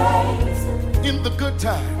Him. In the good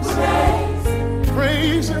times.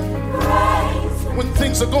 Praise Him. When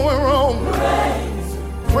things are going wrong.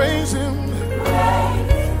 Praise Him.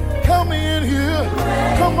 Help me in here.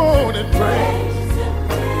 Come on and praise.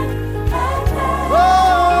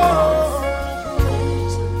 Oh,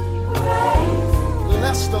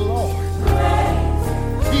 bless the Lord.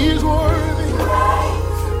 He is worthy.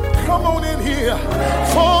 Come on in here.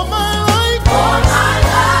 For my life.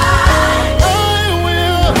 I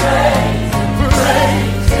will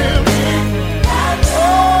praise Him.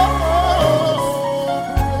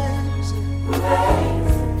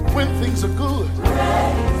 When things are good,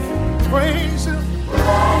 praise Him.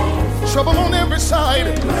 Trouble on every side,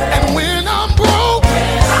 and when I'm broke,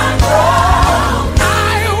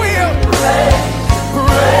 I will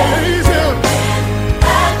praise Him.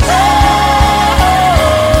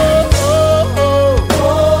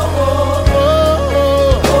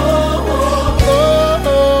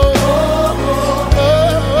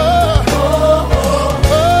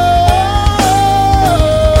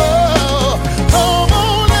 Come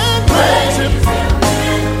on and praise Him.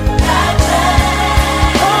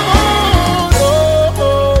 Come on,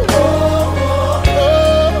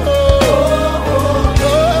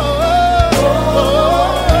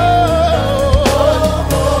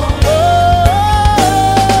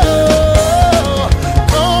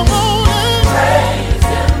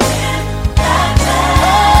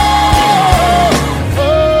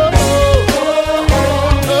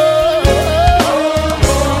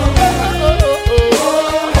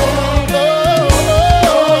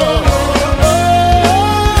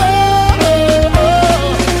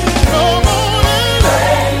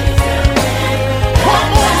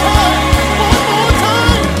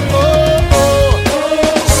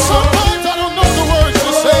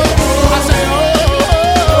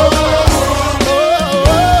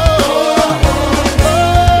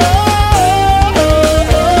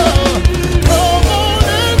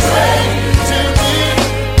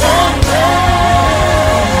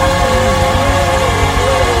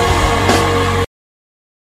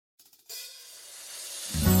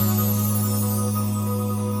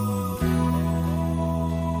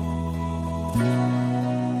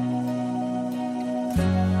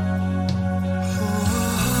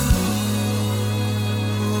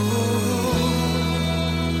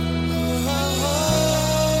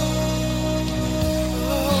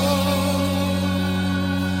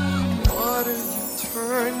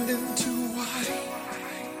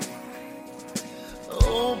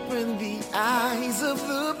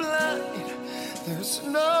 There's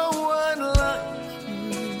no one like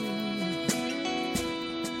you,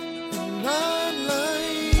 not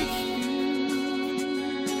like you.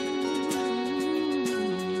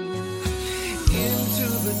 Into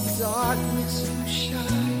the darkness you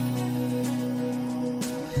shine,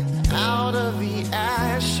 out of the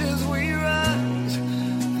ashes we rise.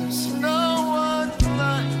 There's no one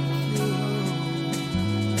like you,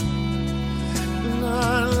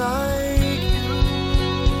 not like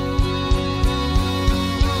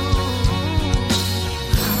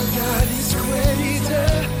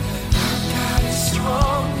greater, our God is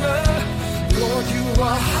stronger. Lord, you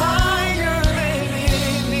are higher than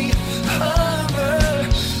any other.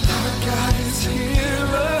 Our God is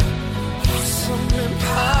healer, awesome in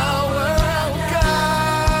power.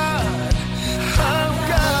 Our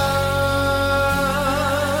God,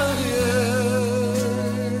 yes.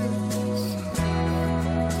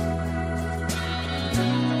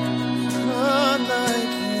 None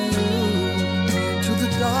like you. To the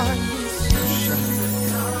darkness.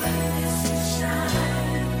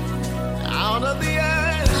 Out of the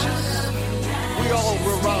ashes, we all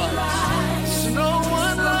will rise. There's no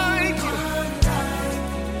one like you.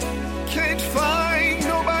 Can't find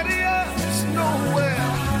nobody else, nowhere.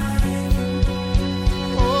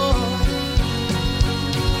 Oh,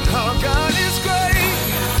 our God is great,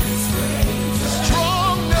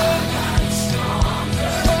 stronger.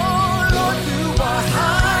 Oh, Lord, you are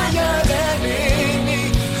higher than any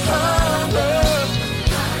other.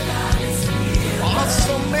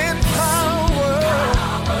 Awesome in power.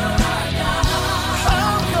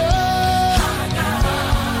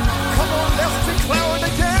 Come on, let's declare it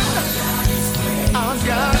again. Our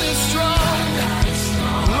God is strong.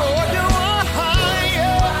 Lord, you are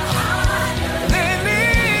higher than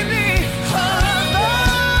any other.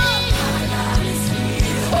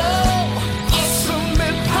 Oh, awesome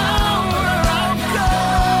in power.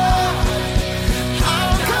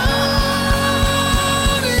 Our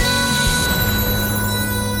God,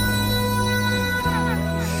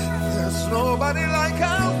 there's nobody like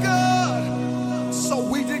our God. So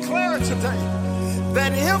we declare today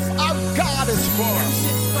that if our God is for us,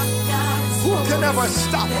 who can ever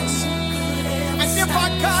stop us? And if our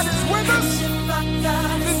God is with us,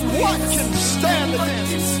 then what can stand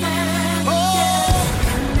against us? Oh,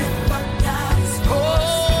 oh,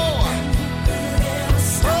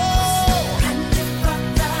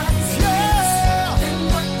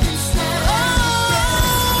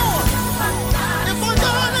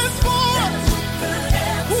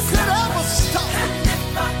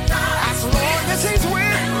 He's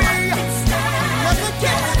with me. Nothing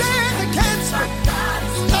can stand against me.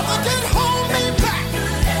 Nothing can hold me back.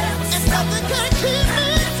 And nothing can keep me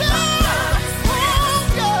down.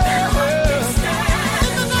 Oh, yeah.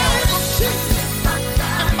 In the name of Jesus.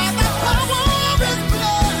 And by the power of His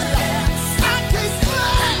blood, I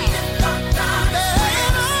declare that I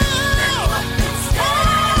am more than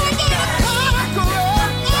a conqueror.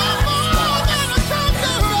 I'm more than a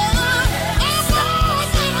conqueror. I'm more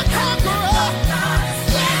than a conqueror.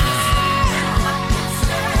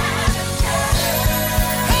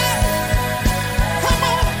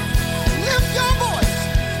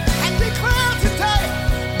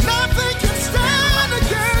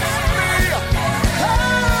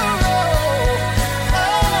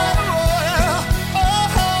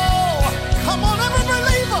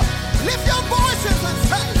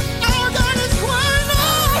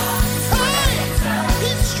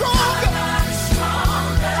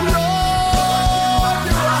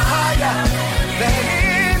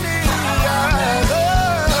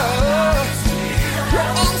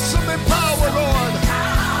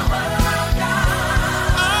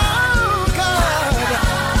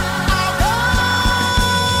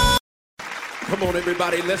 Come on,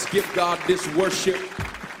 everybody, let's give God this worship.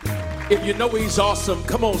 If you know He's awesome,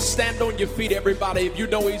 come on, stand on your feet, everybody. If you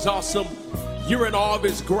know He's awesome, you're in awe of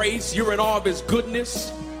His grace, you're in awe of His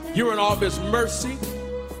goodness, you're in awe of His mercy,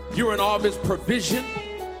 you're in awe of His provision.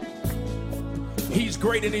 He's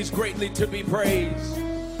great and He's greatly to be praised.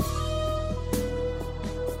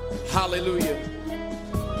 Hallelujah.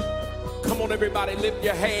 Come on, everybody, lift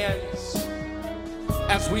your hands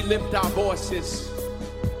as we lift our voices.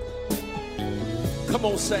 Come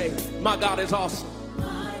on, say, my God is awesome.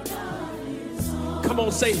 Come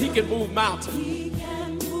on, say, He can move mountains.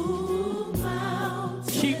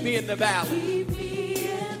 Keep me in the valley.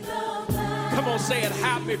 Come on, say it,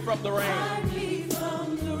 hide me from the rain.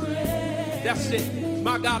 That's it.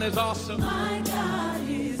 My God is awesome.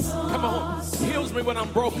 Come on, heals me when I'm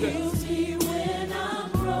broken.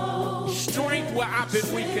 Strength where I've been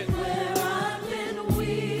weakened.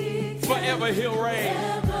 Forever He'll reign.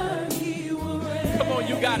 Come on,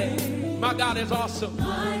 you got it. My God is awesome.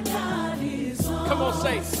 My God is awesome. Come on,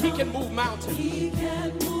 say, He can move mountains. He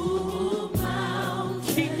can move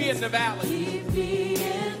mountains. Keep me in the valley. Keep me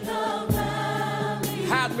in the valley.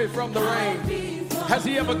 Hide me from the rain. Has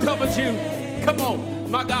He ever covered you? Come on,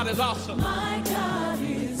 my God is awesome. My God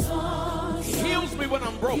is awesome. Heals me when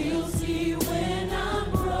I'm broken. Heals me when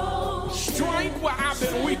I'm broken. Strength where I've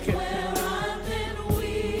been weakened. Where I've been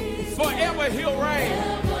weak. Forever He'll reign.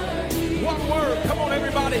 One word, come on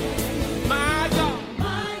everybody. My God.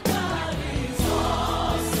 My God is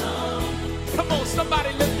awesome. Come on,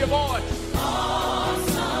 somebody lift your voice.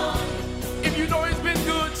 Awesome. If you know He's been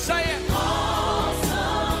good, say it.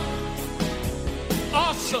 Awesome.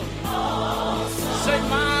 Awesome. Awesome. Say,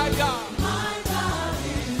 my God. My God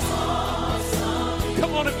is awesome.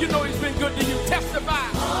 Come on, if you know He's been good to you, testify.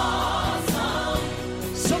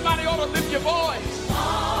 Awesome. Somebody ought to lift your voice.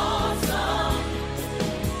 Awesome.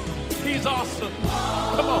 He's awesome.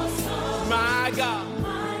 Come on. My God.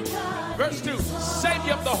 My God. Verse 2.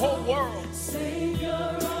 Savior of the whole world. Savior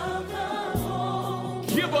of the whole.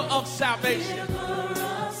 Giver of salvation. Giver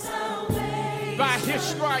of salvation. By His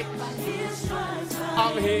stripes. By His stripes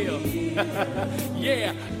I'm healed.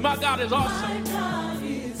 Yeah, my God is awesome. my God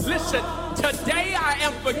is Listen, today I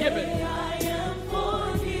am forgiven. I am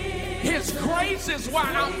forgiven. His grace is why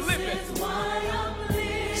I'm living. This is why I'm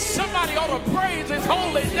living. Somebody ought to praise His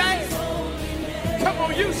holy name. Come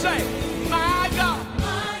on, you say, my God.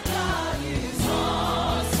 My God is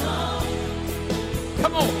awesome.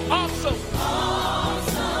 Come on, awesome.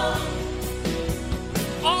 Awesome.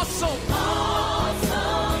 Awesome.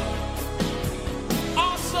 Awesome.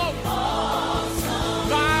 Awesome. Awesome.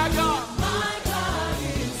 My God. My God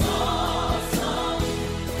is awesome.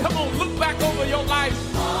 Come on, look back over your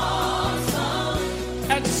life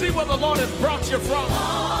Awesome. and see where the Lord has brought you from.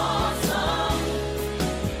 Awesome.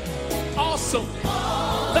 Awesome.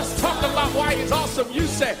 Let's talk about why He's awesome. You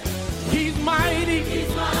say, He's mighty.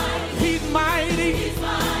 He's mighty. He's mighty. He's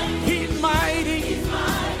mighty. He's mighty. He's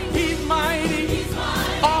mighty. He's mighty. He's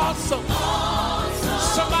mighty. Awesome. Awesome.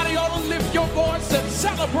 Somebody ought to lift your voice and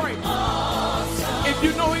celebrate. Awesome. If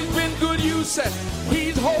you know He's been good, you say,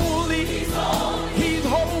 He's holy. He's holy. He's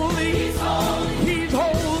holy. He's holy. He's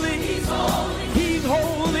holy. He's holy. He's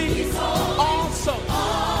holy. He's holy. Awesome.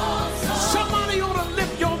 Awesome. Somebody ought to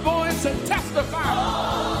lift your voice and testify.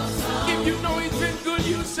 Awesome. If you know He's been good,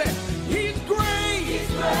 you say, He's great. He's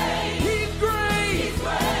great. He's great. He's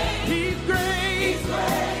great. He's great. He's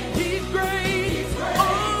great. He's great. He's great.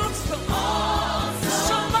 Awesome. Awesome.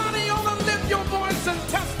 Somebody ought to lift your voice and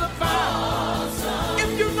testify. Awesome.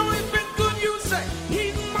 If you know He's been good, you say,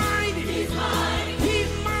 He's mighty. He's mighty. He's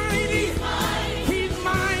mighty. He's mighty. He's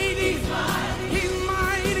mighty. He's mighty. He's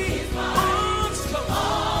mighty. He's mighty. Awesome.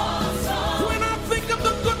 Awesome. When I think of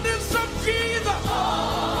the goodness of Jesus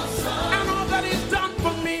Awesome. and all that He's done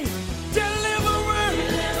for me, deliverer,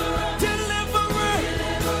 deliverer,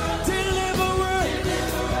 deliverer,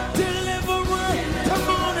 deliverer. Come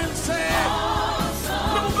on and say,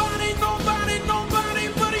 nobody, nobody, nobody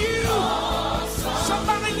but you.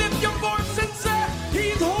 Somebody lift your voice and say,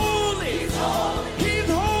 He's holy. He's holy. He's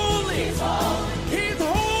holy. He's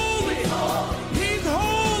holy. He's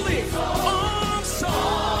holy. Awesome.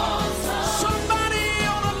 Somebody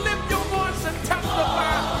ought to lift your voice and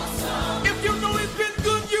testify. If you know He's been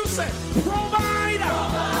good, you say, provider,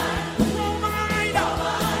 provider,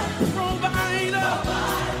 provider,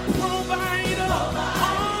 provider.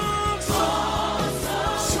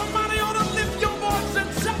 Awesome. Somebody ought to lift your voice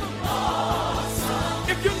and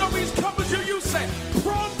celebrate. If you know He's covered you, you say,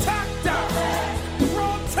 protector,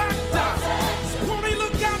 protector. Won't He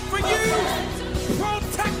look out for you?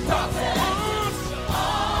 Protector. Awesome.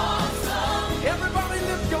 Everybody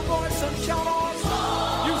lift your voice and shout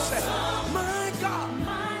awesome. You say, my God.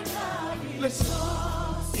 My God is Listen,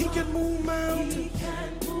 He can move mountains. He can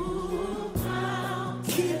move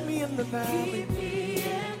mountains. Keep me in the valley. Keep me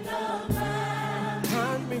in the valley.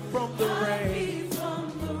 Hide me from the rain.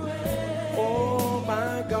 From the rain. Oh,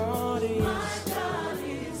 my God is. My God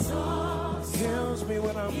is awesome. Heals me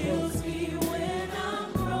when I'm Heals broken. me when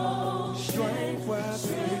I'm broken. Strength where I've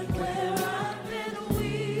been weak. Where I've been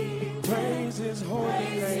weak. Praise His holy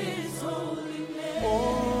Praise name. His holy name.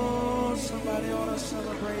 Oh, somebody ought to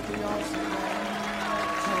celebrate the awesome name.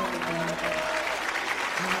 Hallelujah.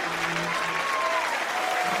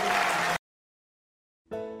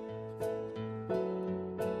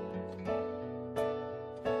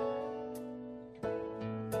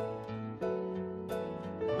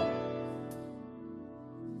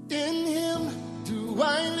 In Him do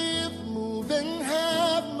I live, move, and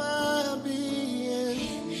have my being.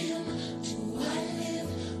 In Him do I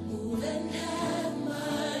live, move, and have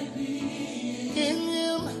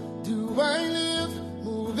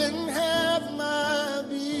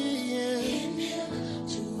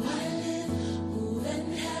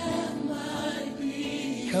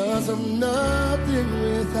 'Cause I'm nothing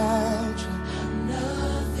without you.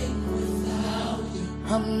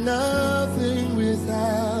 I'm nothing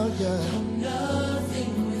without you.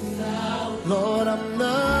 Lord, I'm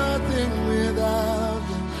nothing without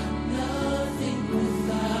you.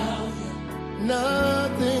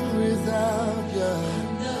 Nothing without you.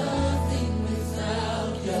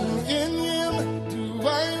 And in Him do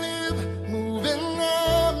I live, moving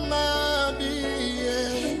on my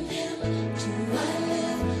being.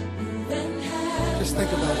 Just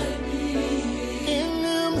think about it. In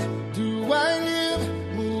Him do I live,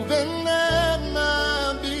 moving on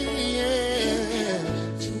my being.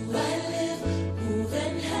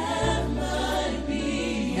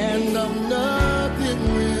 And I'm nothing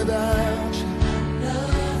without you.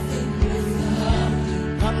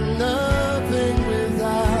 I'm nothing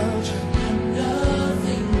without you.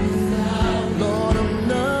 Lord, I'm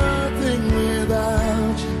nothing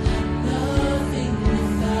without you.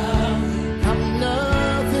 I'm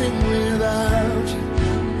nothing without you.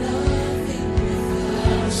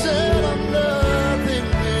 Said I'm nothing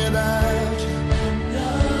without you.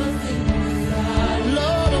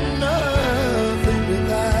 Lord, I'm nothing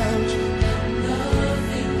without you.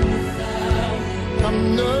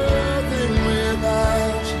 I'm nothing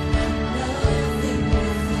without you.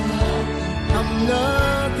 I'm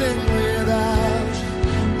nothing without you.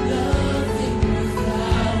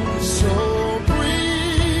 So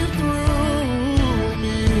breathe through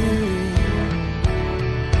me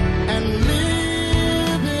and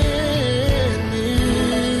live in me.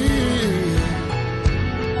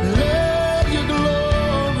 Let your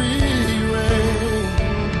glory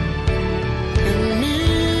reign in me.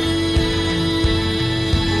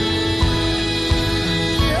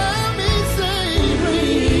 Help me say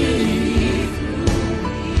breathe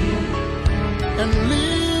and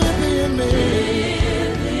live in me.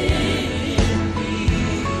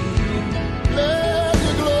 Let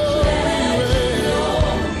your glory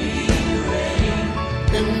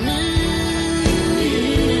reign in me.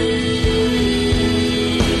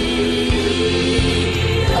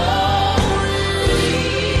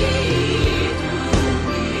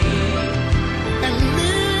 And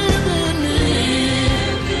live in me.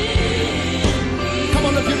 Come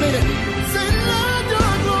on, if you mean it. Say, let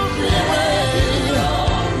your glory reign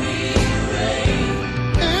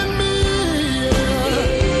in me.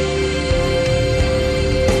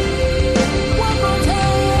 One more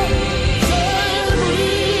time. Say,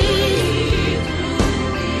 breathe.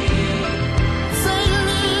 Say,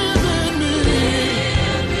 live in me.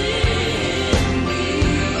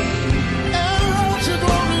 And let your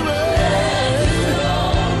glory reign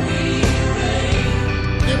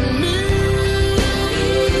in me.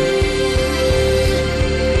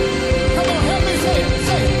 Come on, help me say it.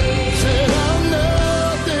 Say it. Say, I'm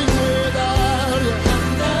nothing without you.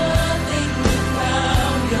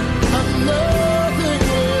 I'm nothing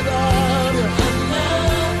without you. I'm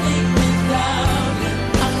nothing without you.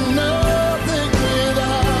 I'm nothing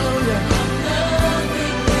without you.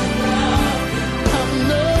 I'm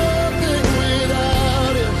nothing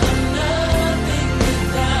without you.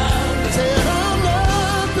 Say, I'm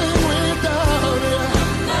nothing without you.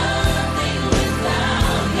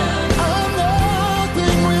 I'm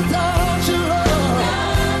nothing without you, Lord.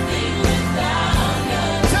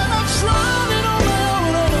 Said I'm trying on my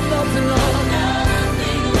own, I'm nothing, Lord.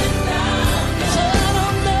 Said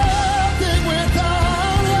I'm nothing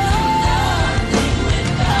without you.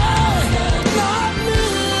 Not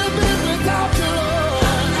living without you, Lord.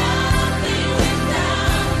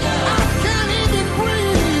 I can't even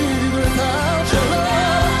breathe without you,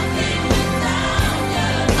 Lord.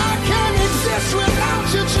 I can't exist without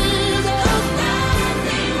you, Jesus.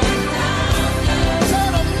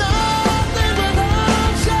 Said I'm nothing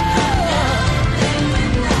without you.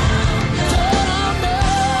 Said I'm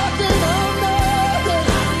nothing.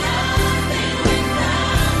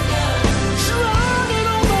 Trying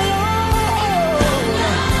on my own.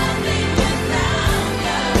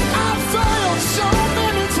 I failed so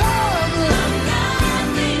many times.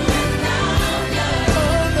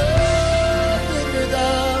 I'm nothing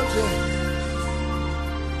without you.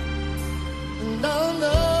 And I'm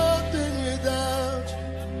nothing without you.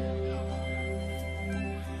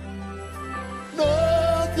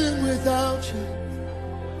 Nothing without you.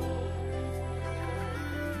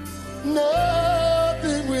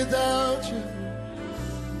 Nothing without you.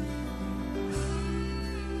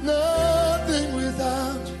 Nothing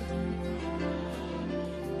without you.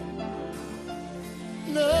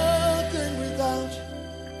 Nothing without you.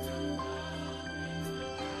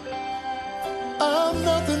 I'm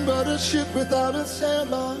nothing but a ship without a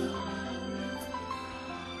sailor,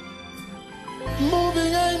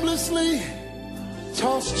 moving aimlessly aimlessly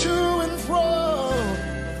tossed to and fro.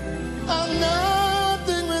 I'm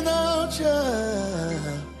nothing without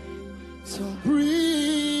you, so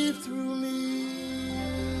breathe through me.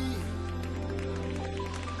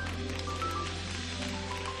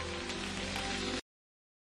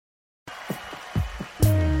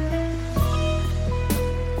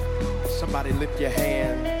 Somebody lift your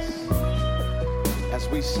hands as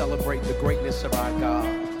we celebrate the greatness of our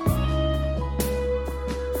God.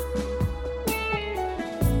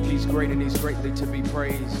 He's great and he's greatly to be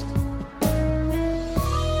praised.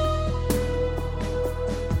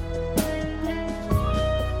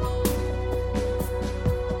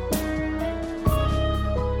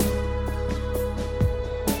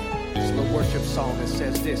 It's a little worship song that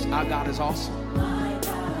says this: our God is awesome.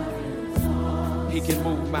 He can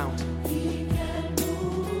move mountains.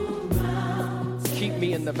 Keep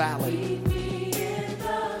me in the valley.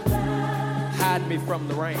 Hide me from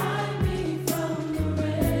the rain.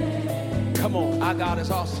 Come on, our God is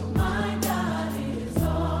awesome.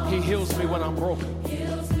 He heals me when I'm broken.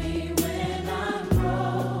 Gives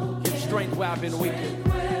strength where I've been weak.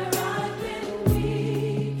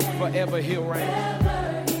 Forever he'll reign.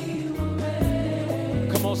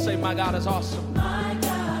 Come on, say, my God is awesome.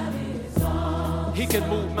 He can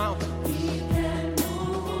move mountains.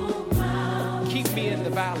 Keep me in the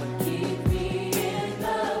valley.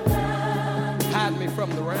 Hide me from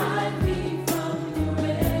the rain.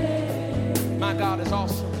 My God is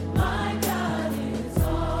awesome.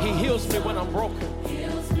 He heals me when I'm broken.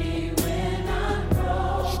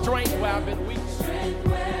 Strength where I've been weak.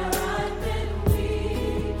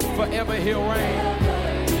 Forever he'll reign.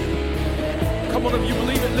 Come on, if you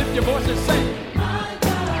believe it, lift your voice and say it.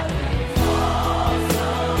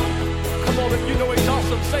 Come on, if you know he's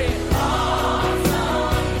awesome, say it.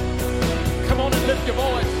 Come on and lift your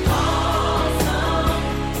voice.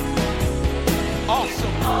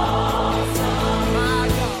 Awesome. My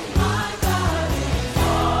God.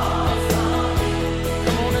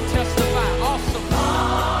 Come on and testify. Awesome.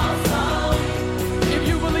 If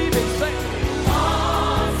you believe it, say it.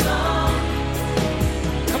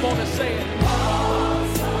 Come on and say it.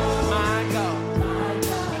 My God.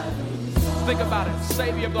 Think about it.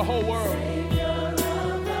 Savior of the whole world.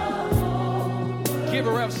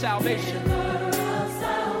 Giver of salvation.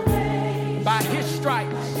 By his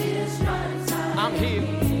stripes, I'm healed.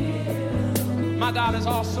 My God is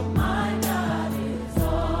awesome.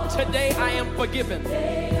 Today I am forgiven.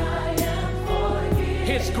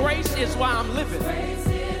 His grace is why I'm living.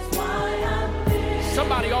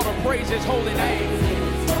 Somebody ought to praise his holy name.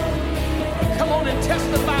 Come on and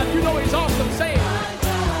testify. If you know he's awesome, say it.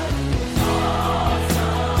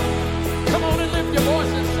 Come on and lift your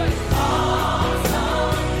voice and say it.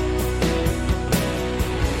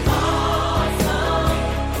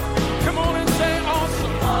 Come on and say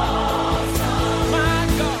awesome. My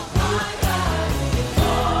God.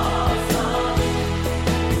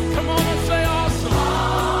 Come on and say awesome.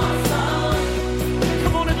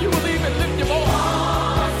 Come on, if you believe it, lift your voice.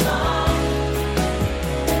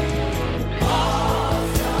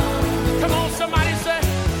 Come on, somebody.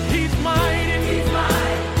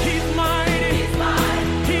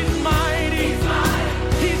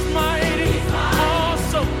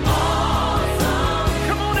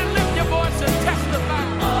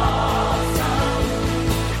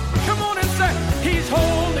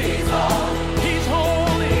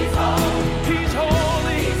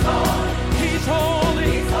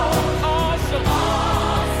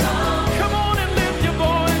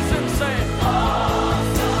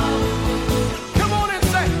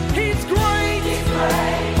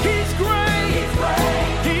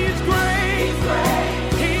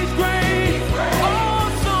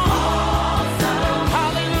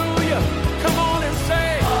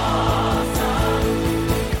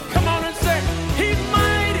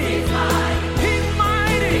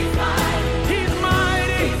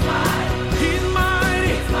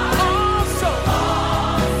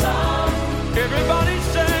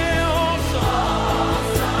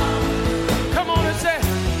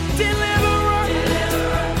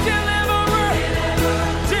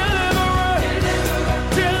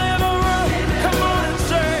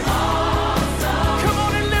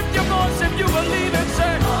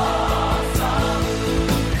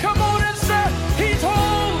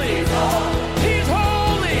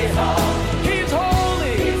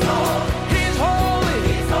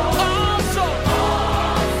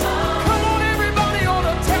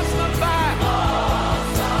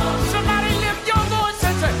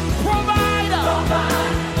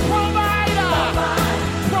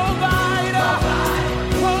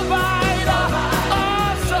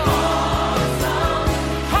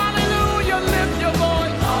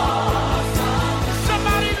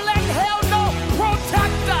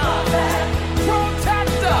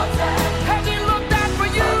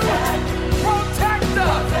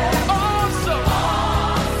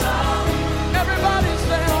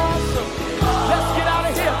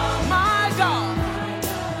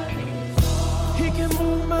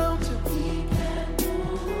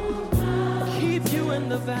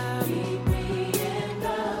 the valley.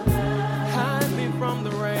 Hide me from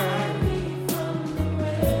the rain.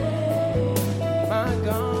 My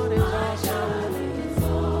God is awesome.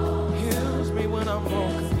 Heals me when I'm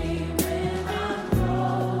broken.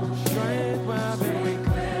 Strength where I've been weak.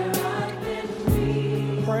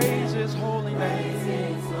 Praise His holy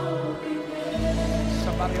name.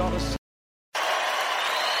 Somebody ought to sing.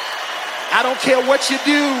 I don't care what you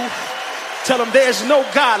do. Tell them there's no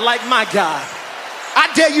God like my God. I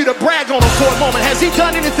dare you to brag on him for a moment. Has he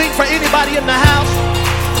done anything for anybody in the house?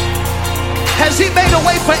 Has he made a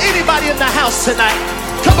way for anybody in the house tonight?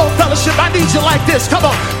 Come on, fellowship, I need you like this. Come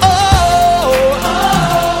on. Oh, oh,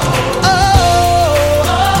 oh,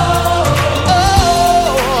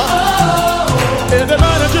 oh, oh.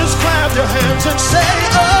 Everybody just clap your hands and say,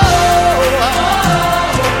 oh, oh, oh.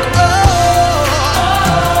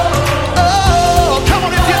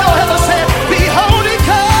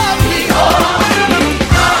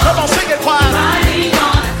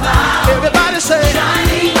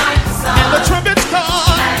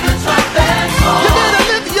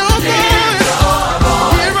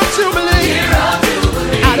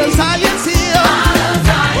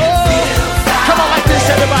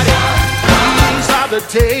 The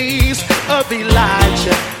days of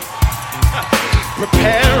Elijah,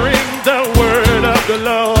 preparing the word of the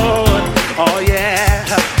Lord. Oh yeah.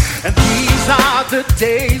 And these are the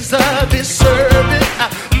days of his servant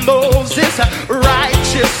Moses,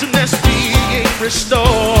 righteousness being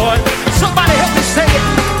restored. Somebody help me say it.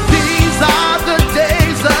 These are the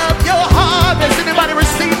days of your harvest. Anybody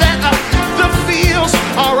receive that? The fields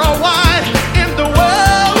are all wide in the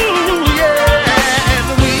world. Yeah. And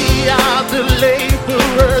we are the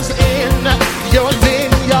laborers in your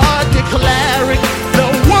vineyard, declaring the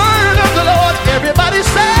word of the Lord. Everybody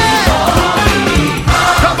say,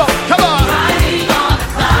 come on, come on.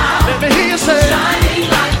 Let me hear you say,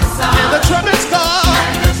 and the trumpets call.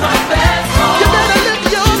 You better lift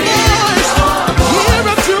your voice. Year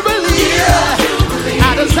of Jubilee,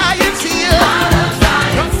 out of Zion's hill.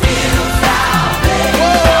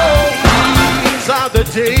 Whoa, these are the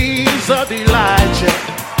days of Elijah,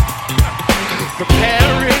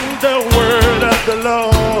 preparing the word of the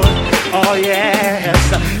Lord. Oh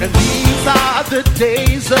yes. And these are the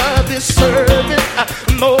days of his servant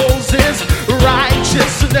Moses,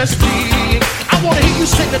 righteousness being. I want to hear you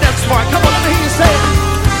sing the next part. Come on, let me hear you say it.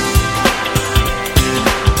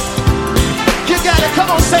 You got it.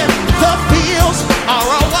 Come on, say it. The fields are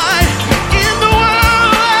all wide in the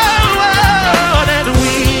world, and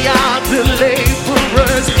we are the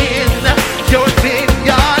laborers in your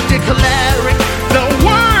vineyard, declaring the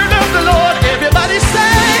word of the Lord. Everybody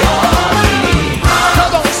say,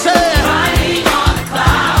 come on, say it.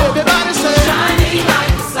 Everybody say,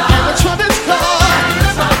 and the trumpets call.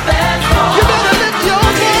 You better lift your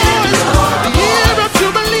voice. The year of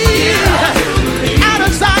Jubilee, out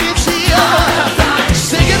of Zion's hill.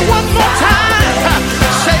 Sing it one more time.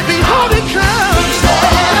 Say, behold, it comes,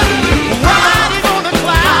 riding on the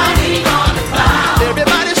cloud.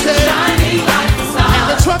 Everybody say, and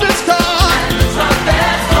the trumpets call.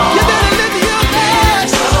 You better lift your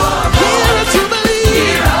voice. Year of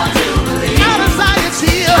Jubilee, out of Zion's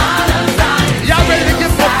hill. Y'all ready to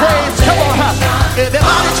give more praise? Come on,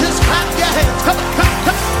 everybody just clap your hands. Come on, come on,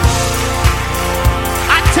 come on.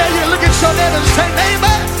 I tell you, look at your neighbor and say,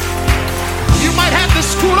 neighbor, you might have to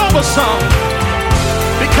scoot over some,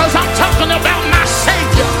 because I'm talking about my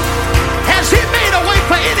Savior. Has he made a way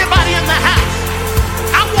for anybody in the house?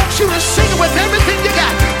 I want you to sing it with everything you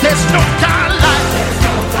got. There's no God like.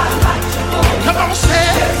 Come on, say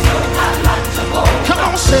it. Come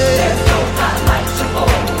on, say it.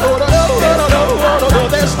 Oh, no, no, no, no, no, no, no.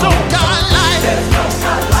 There's no God like.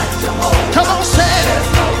 Come on, say it.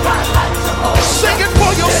 Sing it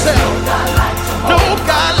for yourself. No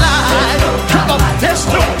God like. Come on, there's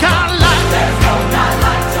no God like.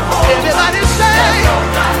 Everybody say,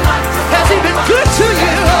 has he been good to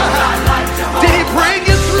you? Did he bring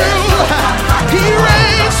you through? He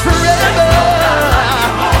reigns forever.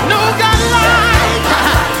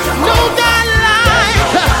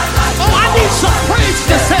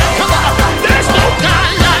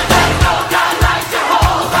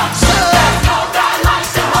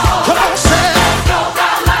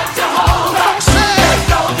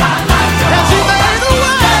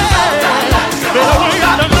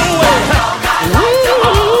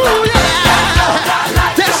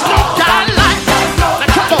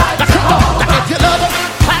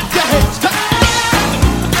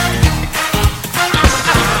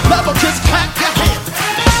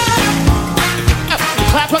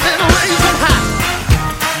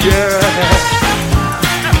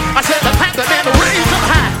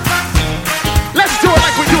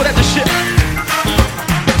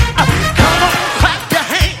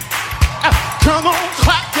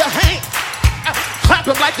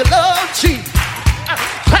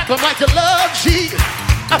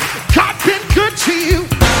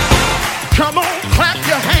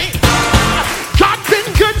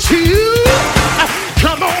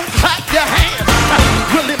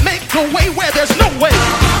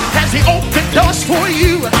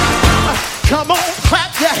 Come on,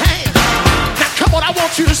 clap your hands. Now come on, I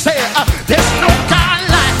want you to say it. There's no God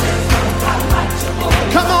like.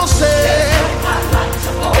 Come on, say it.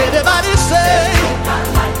 Everybody say.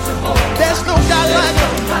 There's no God like.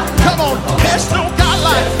 Come on, there's no God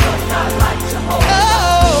like.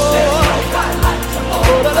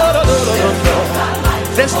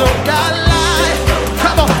 There's no God like.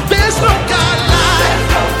 Come on, there's no God like.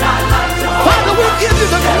 Father, we give you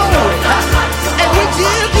the glory and we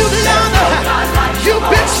give you the honor. You've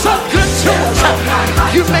been so good to us.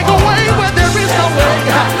 You make a way where there is no way.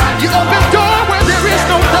 You open door where there is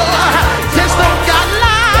no door. There's no God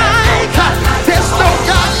like. There's no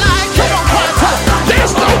God like. Come on, Christ.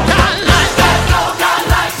 There's no God like. There's no God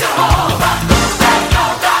like Jehovah. There's no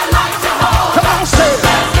God like Jehovah. Come on, say it.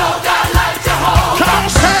 There's no God like Jehovah. Come on,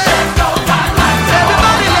 say it. There's no God like Jehovah.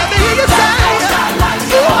 Everybody, let me hear you say it. There's no God like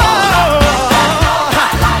Jehovah.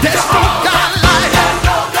 There's no God like. There's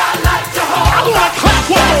no God like Jehovah. I want to clap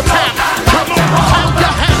one more time. Come on, clap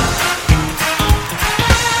your hands.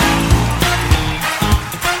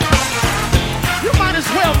 You might as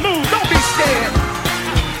well move. Don't be scared.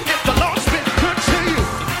 If the Lord's been good to you.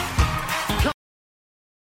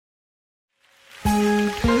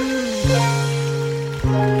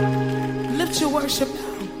 Lift your worship now.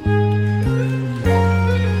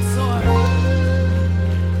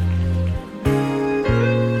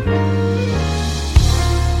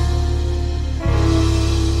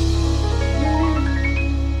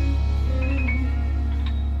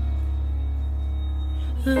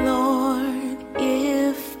 Lord,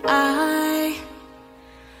 if I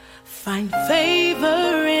find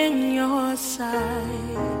favor in your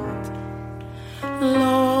sight,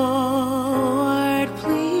 Lord,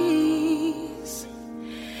 please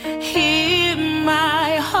hear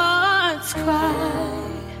my heart's cry.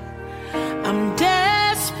 I'm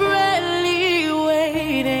desperately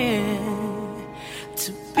waiting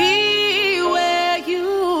to be where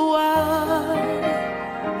you are.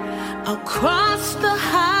 Across the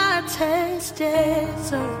hottest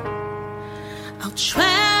desert, I'll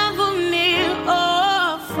travel near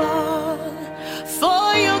or far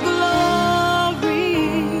for your glory.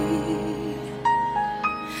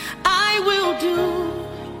 I will do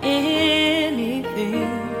anything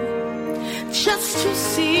just to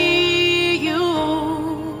see you,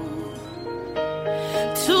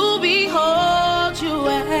 to behold you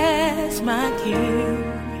as my King.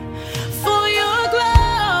 For your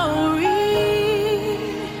glory,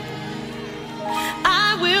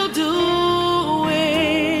 I will do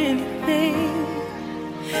anything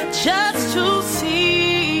just to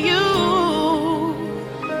see you,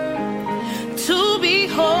 to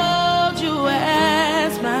behold you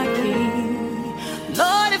as my King.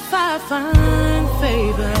 Lord, if I find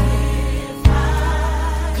favor,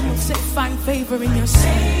 come on, say find favor in your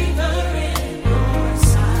sight.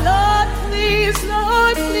 Lord, please,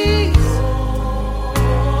 Lord, please,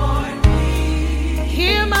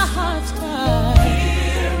 hear my heart's cry.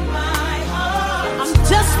 I'm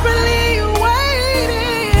desperately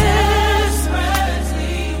waiting,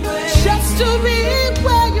 just to be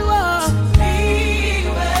where you are.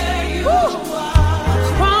 Woo.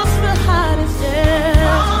 Across the hottest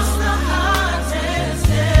desert.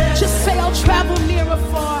 Just say I'll travel near or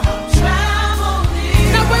far.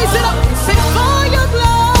 Now raise it up, say for your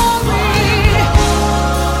glory.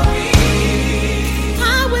 I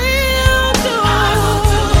will do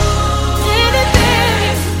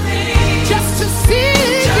anything just to see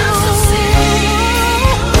you,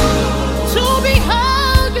 to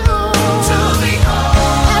behold you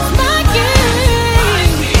as my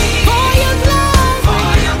King. For your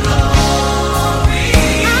glory,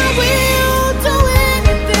 I will do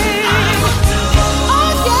anything. Oh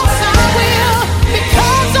yes, I will,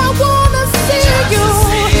 because I wanna see you,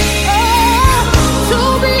 to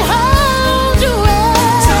behold you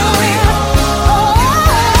as.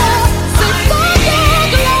 Say for your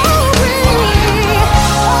glory.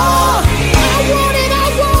 I want it, I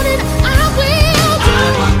will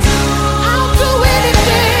do. I'll do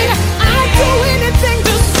anything,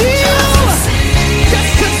 to see you,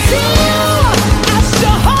 just to see you as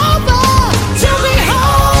Jehovah, to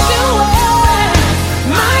behold you as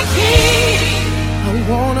my King. I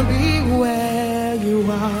wanna be where you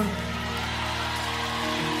are.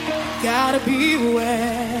 Gotta be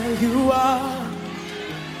where you are.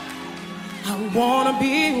 I wanna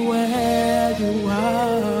be where you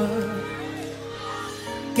are.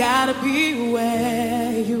 Gotta be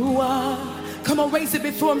where you are. Come on, raise it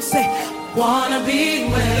before him, say, wanna be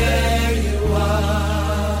where you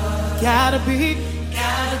are. Gotta be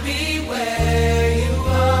where you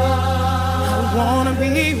are. I wanna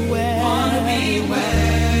be where you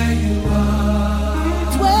are.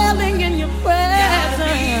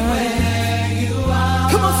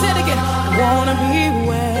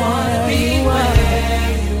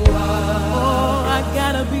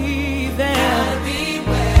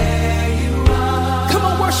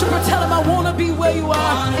 worshiper, tell him I want to be where you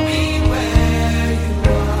are.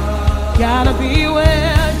 Gotta be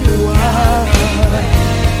where you are.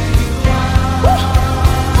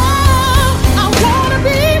 I wanna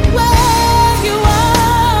be where you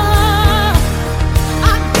are.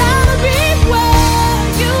 I gotta be where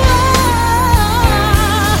you are.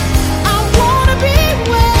 I wanna be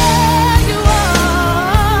where you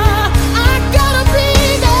are. I gotta be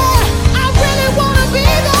there. I really wanna be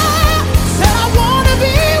there. Said I wanna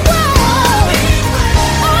be where.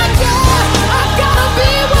 I gotta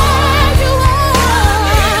be where you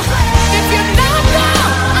are. If you're not there,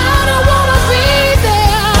 I don't wanna be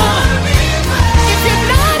there. If you're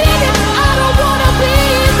not in it, I don't wanna be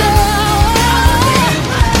there.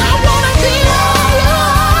 I wanna be where you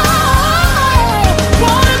are.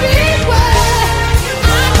 Wanna be where.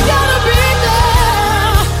 I gotta be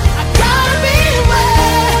there. I gotta be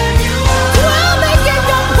where you are. Dwell me in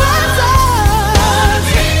your presence.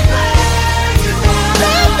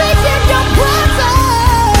 Let me in your presence.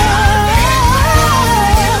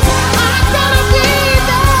 I gotta be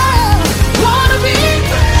there. Wanna be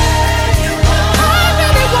where you are. I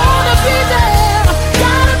really wanna be there.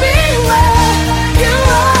 Gotta be where you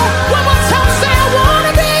are. One more time, say I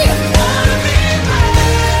wanna be.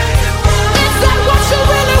 Is that what you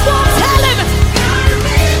really want? Tell him.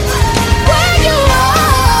 Where you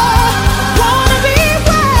are. Wanna be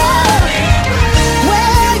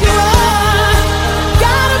where you are.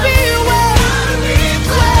 Gotta be where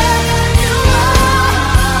you are.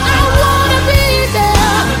 I wanna be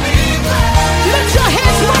there. Lift your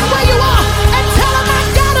hands right where you are and tell him I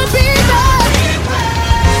gotta be there.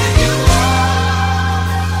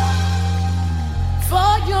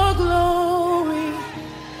 For your glory,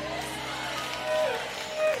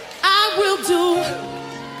 I will do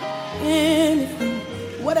anything,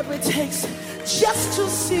 whatever it takes, just to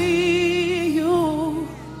see you,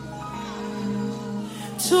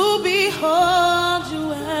 to behold you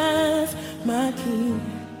as my King.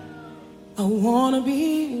 I wanna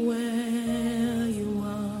be where you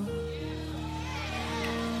are.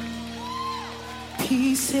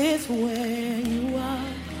 Peace is where you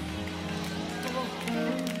are.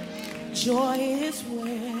 Joy is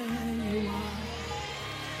where you are.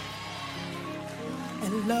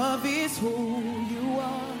 And love is who you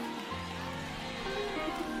are.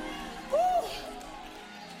 Ooh.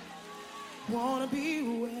 Wanna be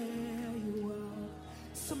where you are.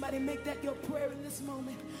 Somebody make that your prayer in this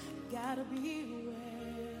moment. Gotta be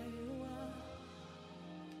where you are.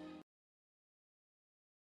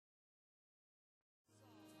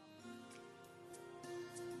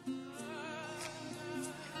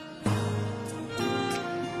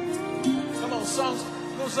 Come on, song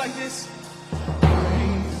goes like this.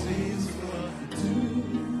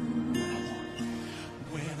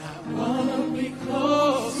 When I wanna be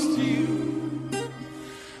close to you,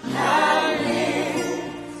 I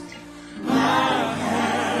lift my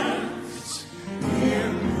hands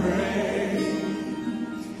in praise.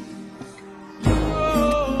 Oh,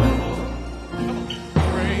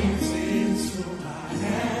 praises to my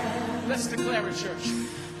hands. Let's declare it, church.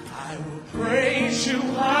 I will praise you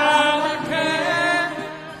while I can.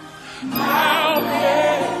 I'll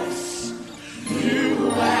bless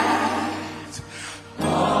you at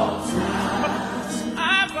all times. I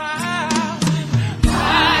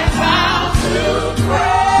vow to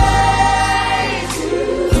praise you.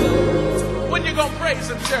 When you gonna praise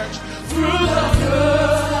him, church? Through the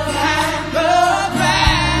good and the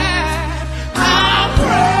bad, I'll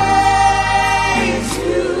praise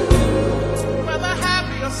you. Whether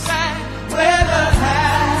happy or sad, whether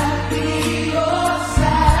happy or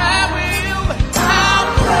sad, I'll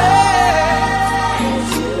praise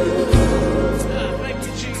you. Thank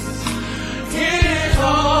you, Jesus. It is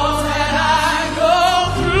all that I go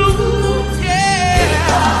through, yeah.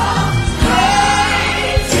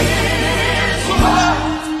 Praise is what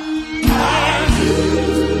I do,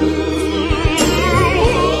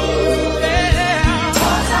 yeah.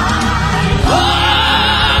 'Cause I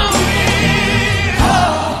owe it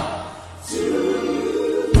all to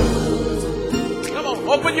you. Come on,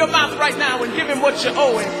 open your mouth right now and give him what you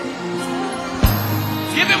owe him.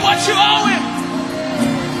 Give him what you owe him.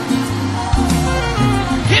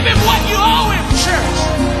 Give him what you owe him, church.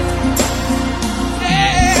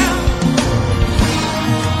 Yeah.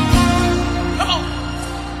 Come on.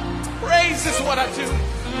 Praise is what I do.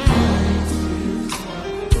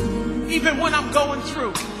 Even when I'm going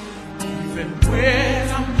through. Even when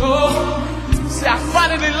I'm going. See, I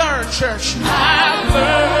finally learned, church. I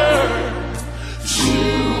learned to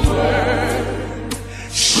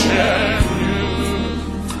worship you.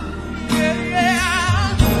 Yeah.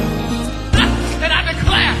 And I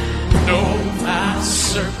declare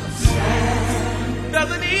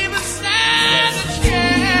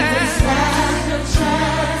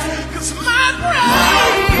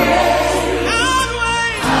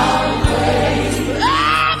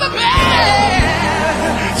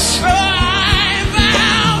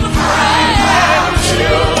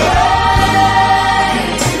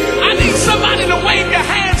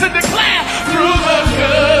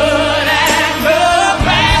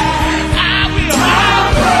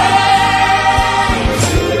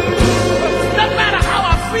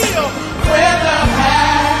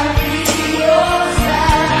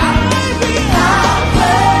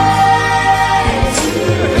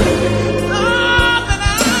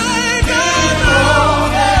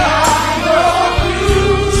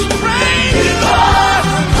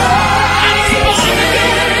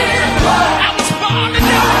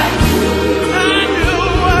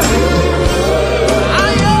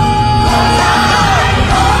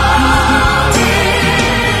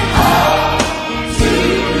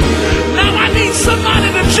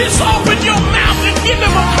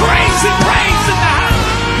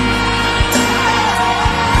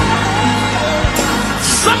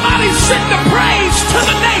Somebody send the praise to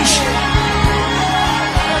the nation.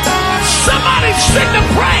 Somebody send the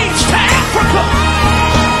praise to Africa.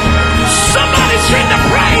 Somebody send the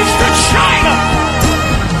praise to China.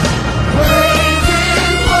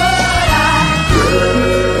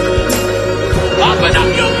 Open up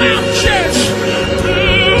your mouth, church.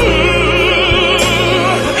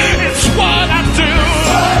 It's what I do.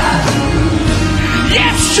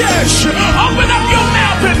 Yes, church. Open up your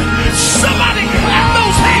mouth and somebody clap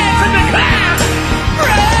those hands and declare.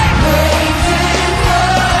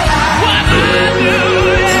 What I do.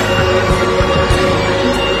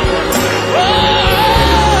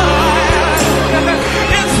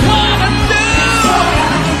 It's what I do.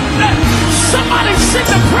 Somebody send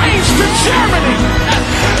the praise to Germany.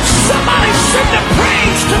 Somebody send the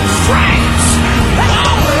praise to France.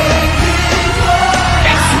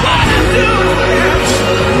 It's what I do.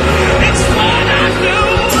 It's what I do.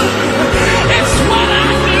 It's what I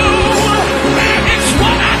do. It's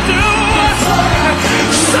what I do.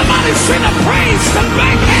 Somebody send a praise to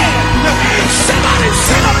Bankhead. Somebody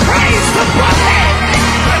send a praise to Buckhead.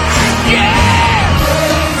 Yeah.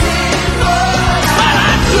 What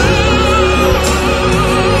I do.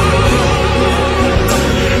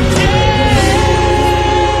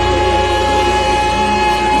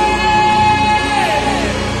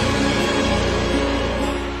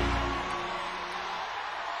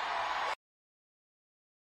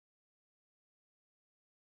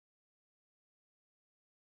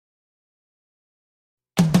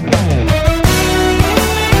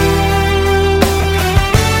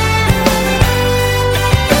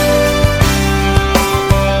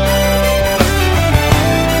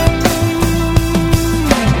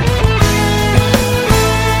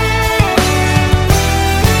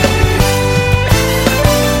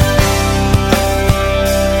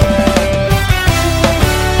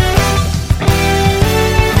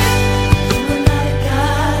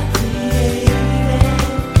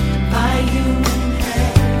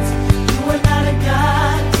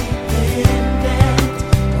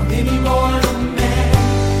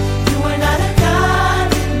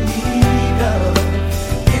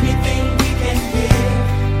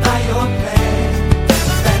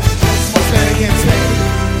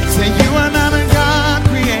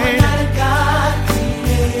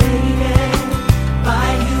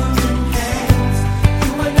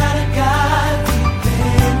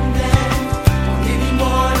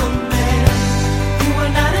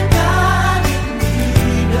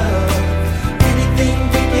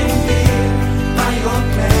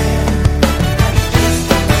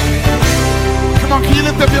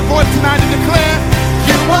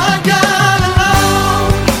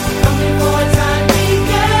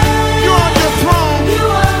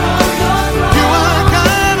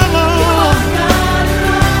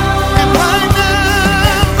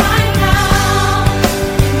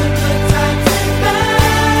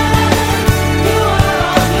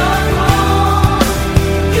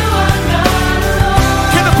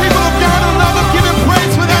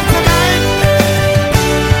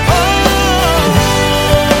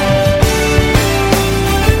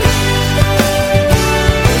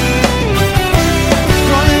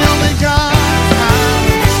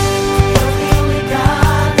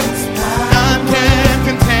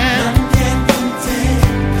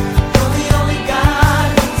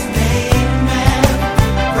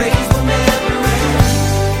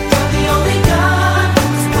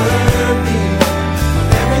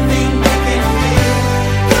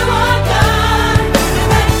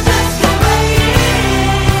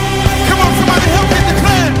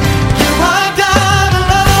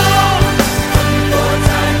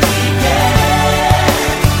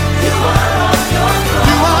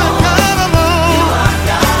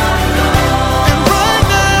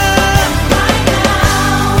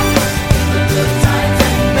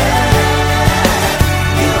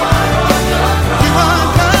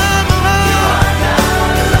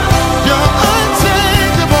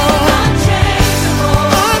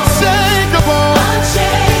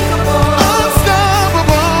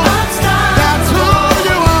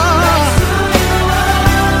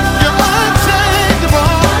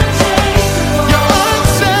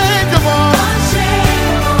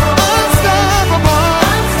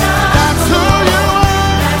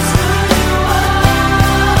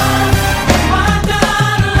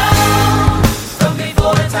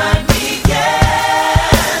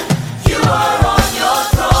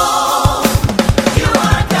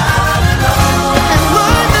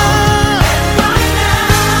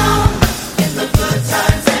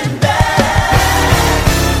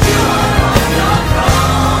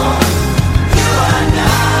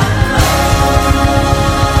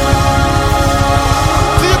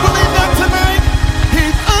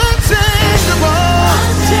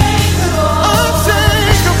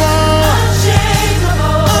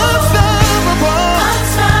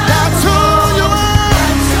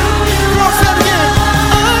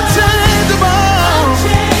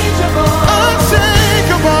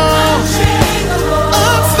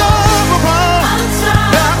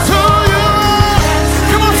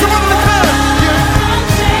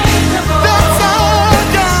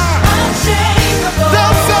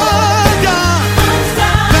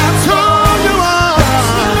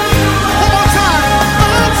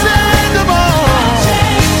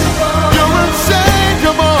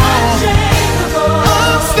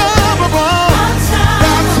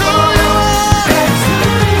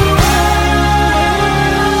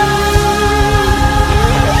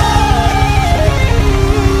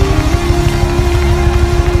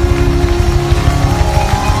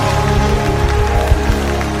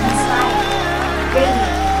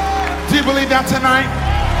 you believe that tonight?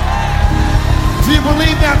 Do you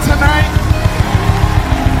believe that tonight?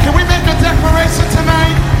 Can we make a declaration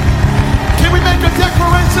tonight? Can we make a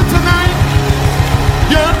declaration tonight?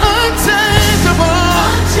 You're unchangeable,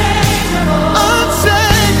 unchangeable,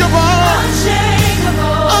 unshakable,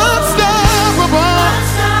 unshakable, unstoppable.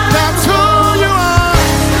 That's who you are.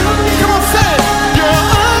 Come on, say it. You're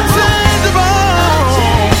unchangeable,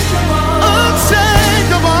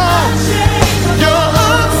 unshakable. You're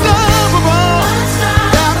unstoppable.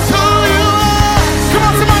 That's who you are. Come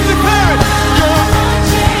on, somebody declare it. You're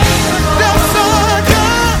that's our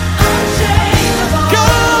God,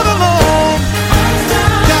 God alone.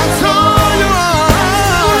 That's who you are.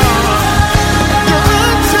 You're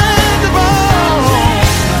unchangeable.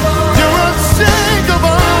 You're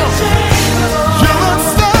unshakable. You're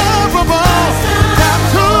unstoppable.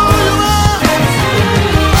 That's who you are.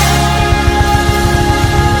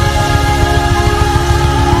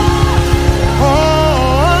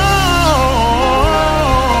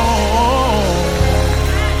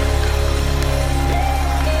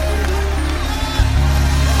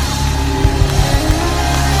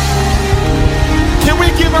 Can we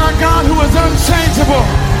give our God, who is unchangeable,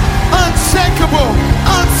 unshakable,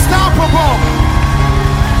 unstoppable,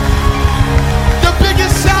 the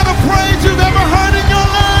biggest shout of praise you've ever heard in your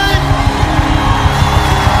life?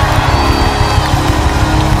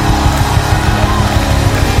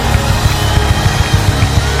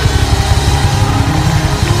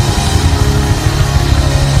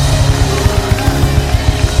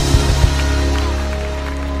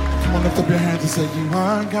 Come on, lift up your hands and say, you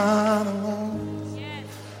are God alone.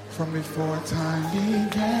 From before time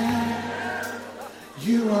began,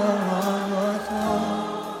 you are on your throne.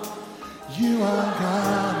 You are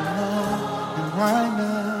God alone. And right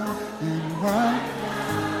now, and right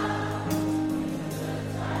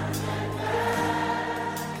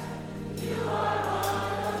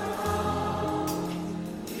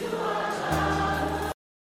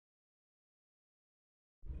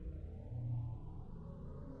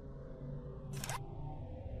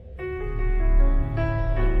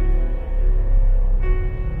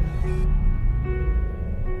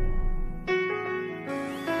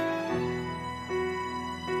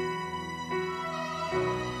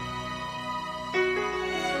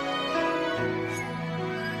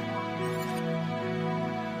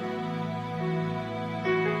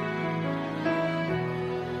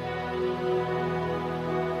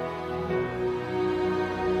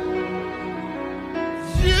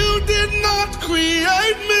You did not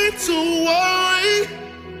create me to worry.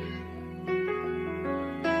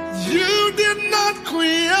 You did not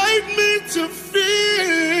create me to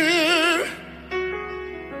fear.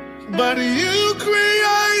 But you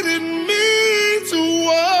created me to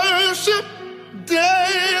worship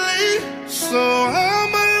daily. So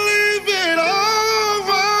I'ma leave it all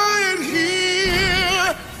right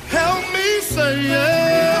here. Help me say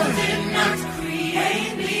yeah. You did not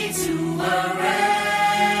create me to worry.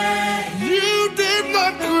 You did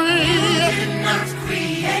not create. You did not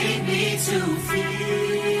create me to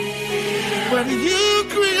fear. When you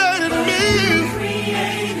created me. You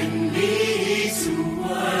created me to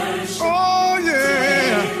worship. Oh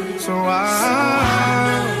yeah. So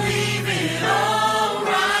I'ma leave it all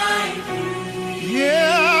right here.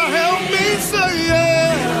 yeah, help me say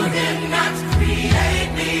yeah. You did not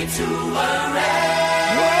create me to worry.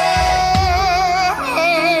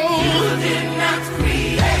 Whoa. You did not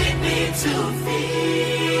create me to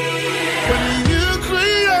fear. When you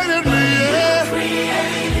created me, yeah,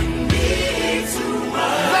 Created me to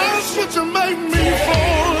worship. that's what you made me for,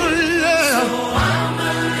 yeah. So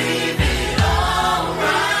I'ma leave it all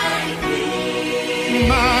right here.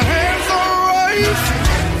 My hands are raised.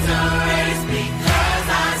 Hands are raised because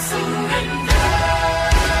I surrender.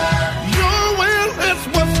 Your will is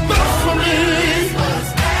what's best for me.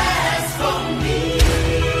 What's best for me?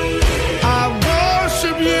 I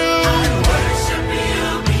worship you. Worship you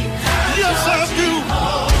because Yes, I do.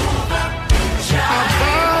 I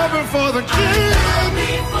bow before the King.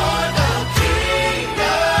 before the King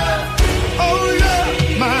of Kings. Oh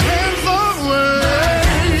yeah, my hands are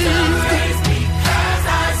raised. Raised because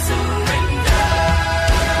I surrender.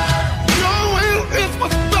 Your will is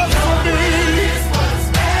what's best for me. It's what's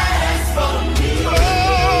best for me.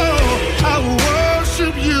 Oh, I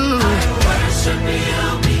worship you. Worship you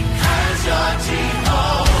because you're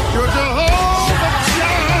Jehovah. You're Jehovah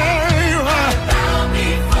Jireh, Bow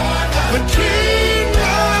before the the King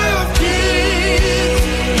of Kings.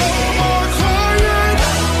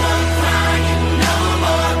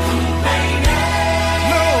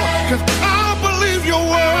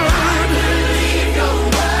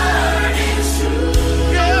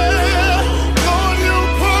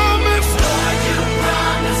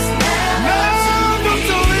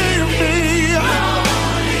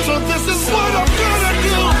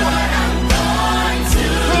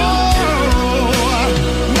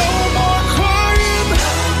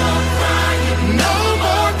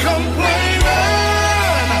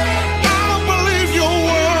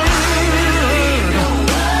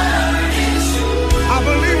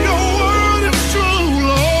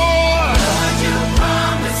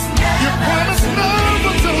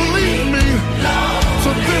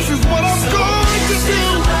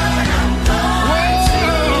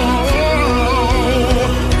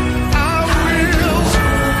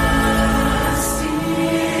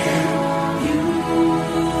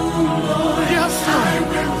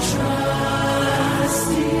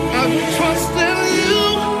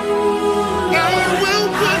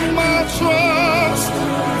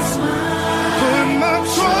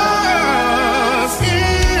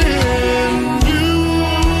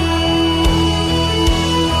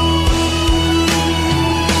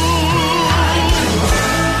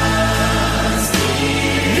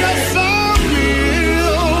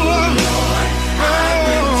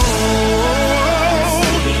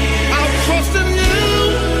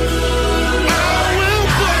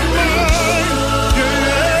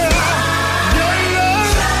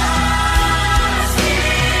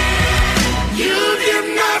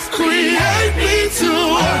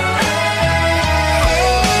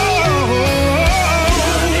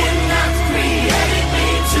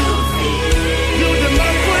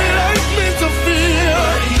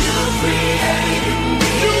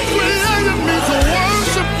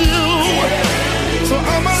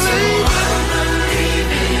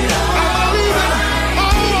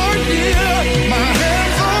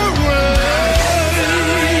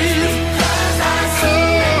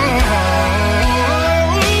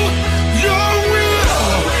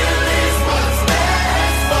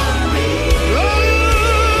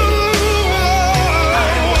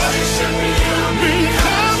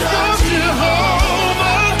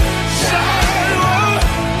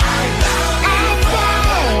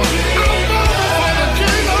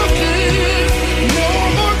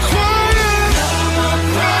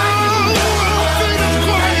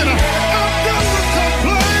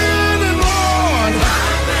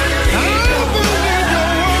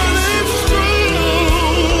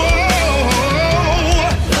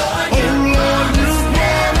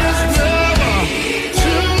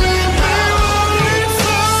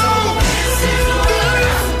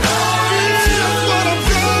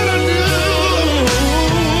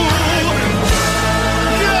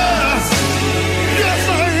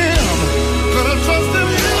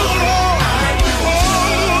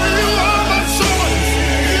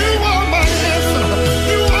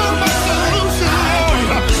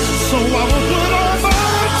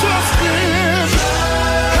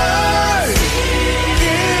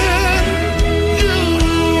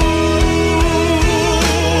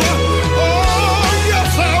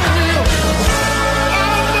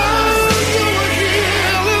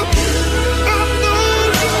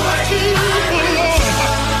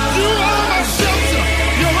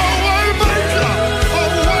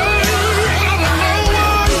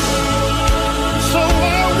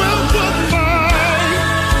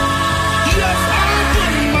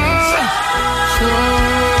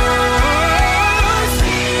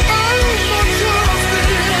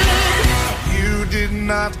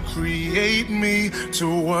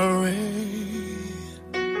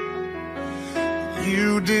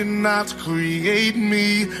 not create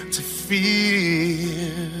me to fear,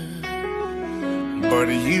 but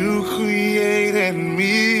you created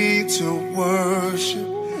me to worship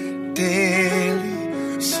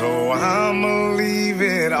daily. So I'ma leave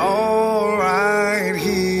it all right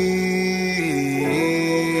here.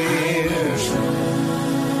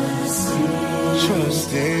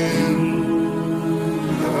 Trust in,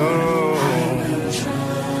 oh,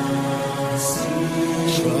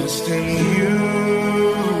 trust in you,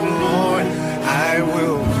 Lord. I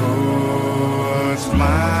will put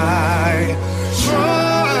my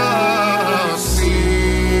trust in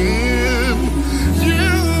you.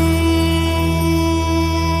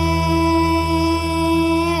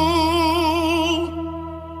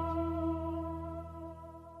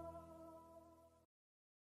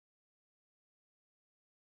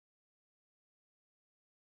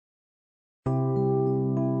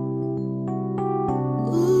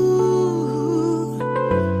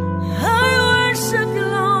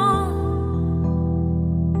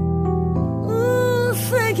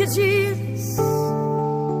 Jesus.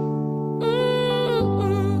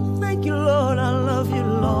 Thank you, Lord. I love you,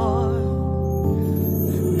 Lord.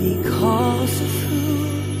 Because of who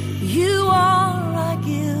you are, I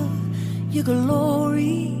give you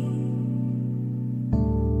glory.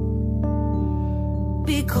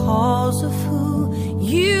 Because of who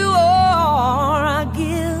you are, I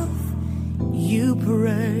give you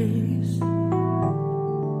praise.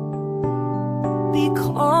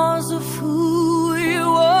 Because of who you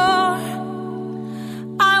are,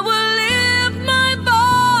 I will lift my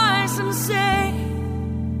voice and say,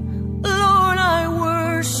 Lord, I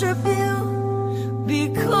worship you.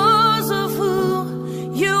 Because of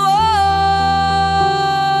who you are,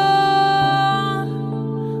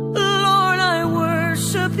 Lord, I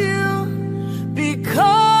worship you.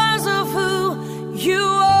 Because of who you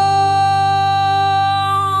are,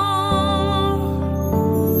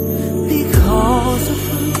 because of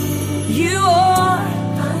who you are,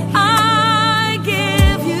 I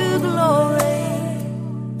give you glory.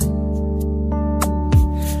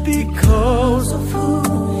 Because of who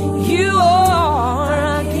you are,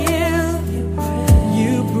 I give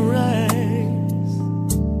you praise.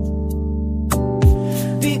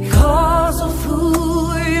 Because of who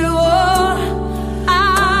you are,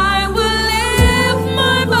 I will lift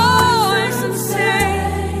my voice and say,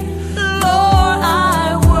 Lord, I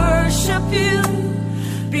worship you.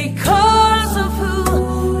 Because of who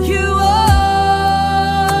you are,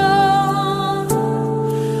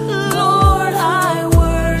 Lord, I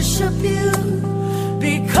worship you.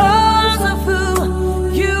 Because of who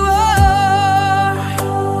you are,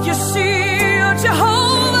 you see, you're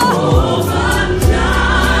Jehovah,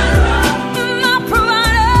 my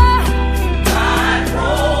provider,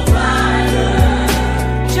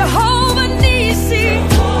 Jehovah Nissi,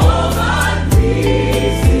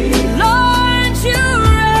 Lord, you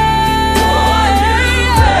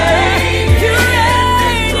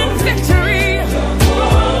reign in victory.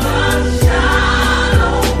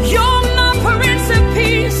 You're my Prince of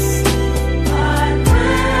Peace,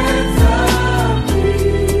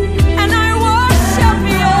 and I worship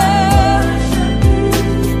you.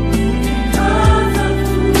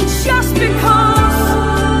 Just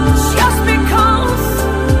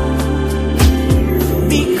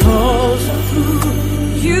because of who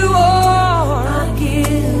you are, I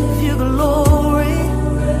give you glory.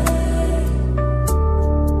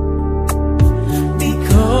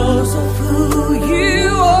 Because of who you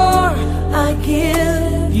are, I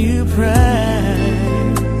give you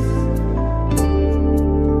praise.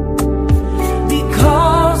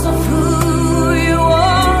 Because of who you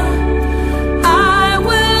are, I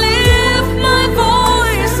will lift my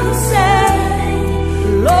voice and say,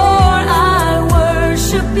 Lord, I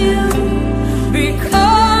worship you.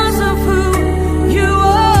 Because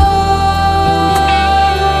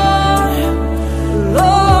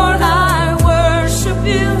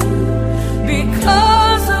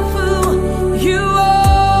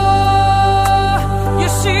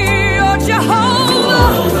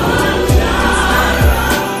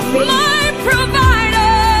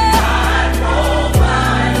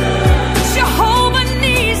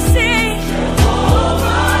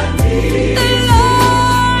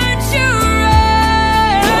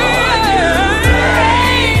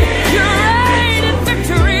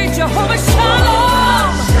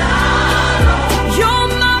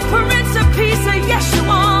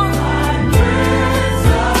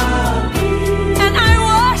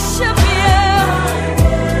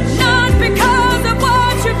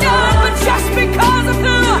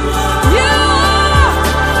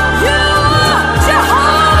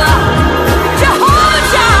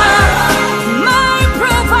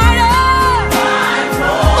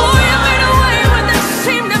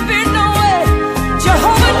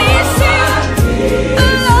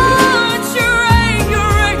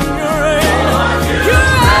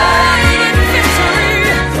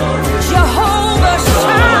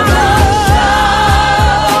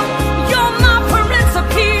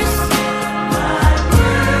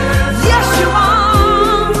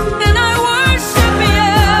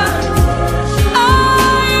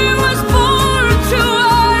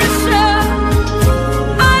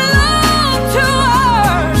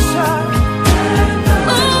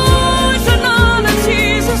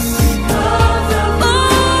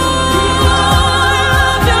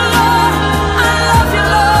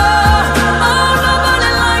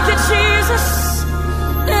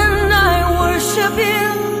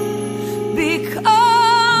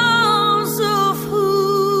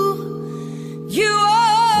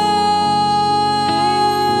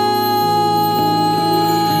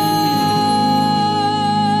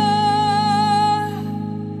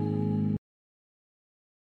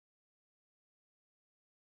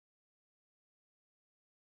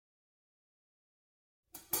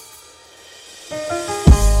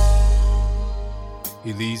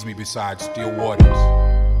He leads me beside still waters.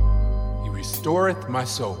 He restoreth my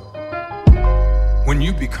soul. When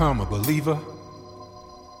you become a believer,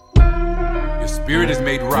 your spirit is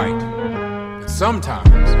made right. But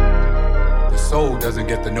sometimes the soul doesn't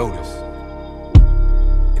get the notice.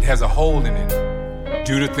 It has a hole in it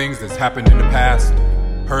due to things that's happened in the past,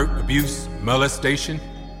 hurt, abuse, molestation.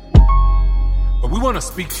 But we want to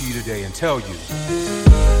speak to you today and tell you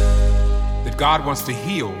that God wants to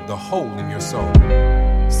heal the hole in your soul.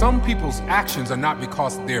 Some people's actions are not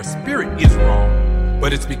because their spirit is wrong,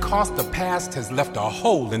 but it's because the past has left a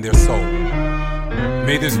hole in their soul.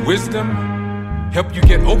 May this wisdom help you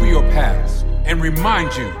get over your past and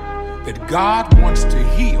remind you that God wants to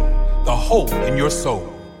heal the hole in your soul.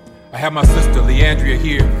 I have my sister Leandria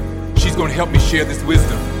here. She's going to help me share this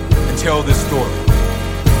wisdom and tell this story.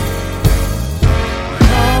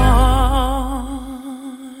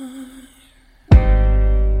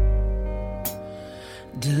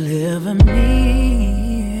 Deliver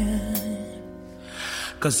me,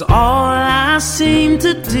 'cause all I seem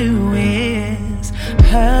to do is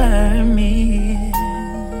hurt me,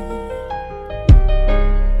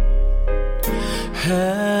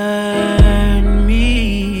 hurt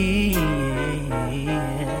me.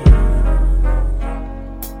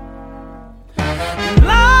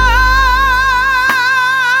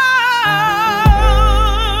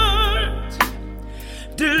 Lord,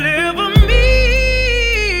 deliver me,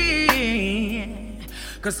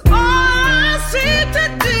 'cause all I seem to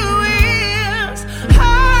do is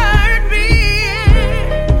hurt me.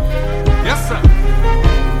 Yes, sir.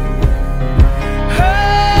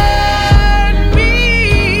 Hurt me.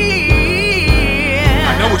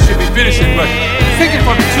 I know we should be finishing, but sing it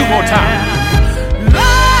for me 2 more times.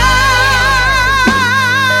 Lord,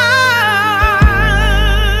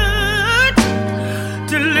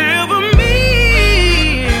 deliver me,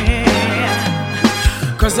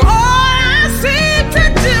 'cause all I seem to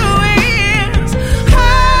do is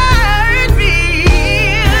hurt me.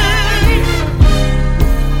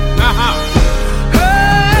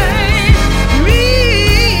 Hurt me.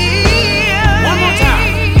 One more time.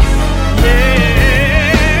 Yeah.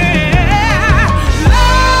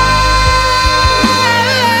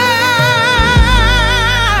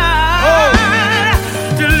 Lord,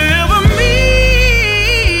 deliver me,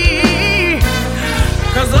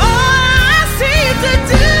 'cause all I seem to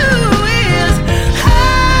do is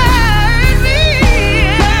hurt me.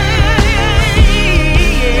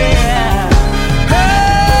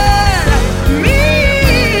 Hurt me.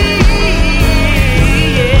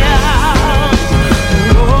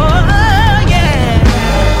 Oh, yeah.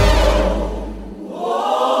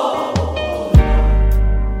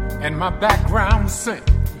 And my background sing.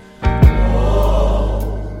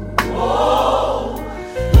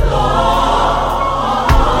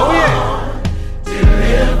 Oh yeah.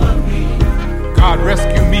 Deliver me. God,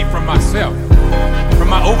 rescue me from myself, from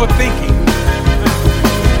my overthinking.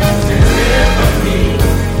 Deliver me.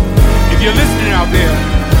 If you're listening out there,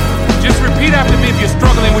 just repeat after me if you're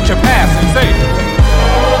struggling with your past and say,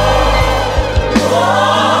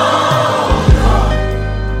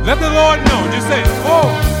 let the Lord know. Just say, oh.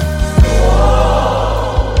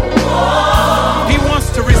 He wants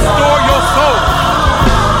to restore your soul.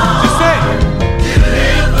 Just say,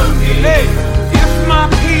 deliver me. Hey, if my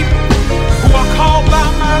people who are called by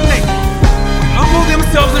my name humble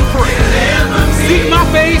themselves and pray, seek my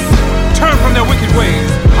face, turn from their wicked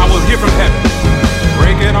ways, I will hear from heaven.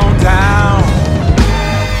 Break it on down.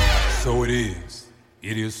 So it is.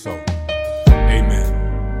 It is so. Amen.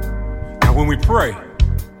 Now when we pray,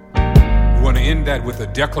 we want to end that with a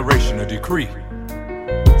declaration, a decree.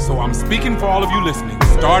 So I'm speaking for all of you listening,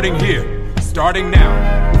 starting here, starting now.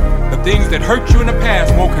 The things that hurt you in the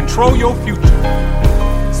past won't control your future.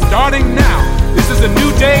 Starting now, this is a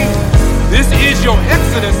new day. This is your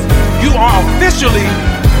exodus. You are officially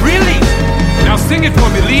released. Now sing it for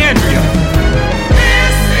me, Leandria.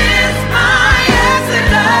 This is my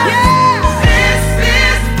exodus. This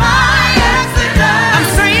is my exodus. I'm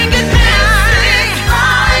saying goodbye. This is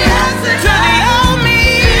my exodus. To the old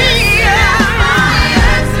me. This is my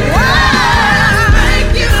exodus. Thank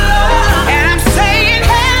you, Lord. And I'm saying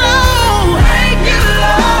hello. Thank you,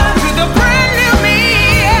 Lord. To the brand new me.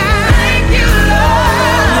 Thank you,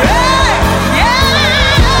 Lord. Yeah.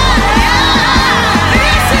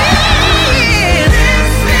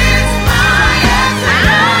 This is my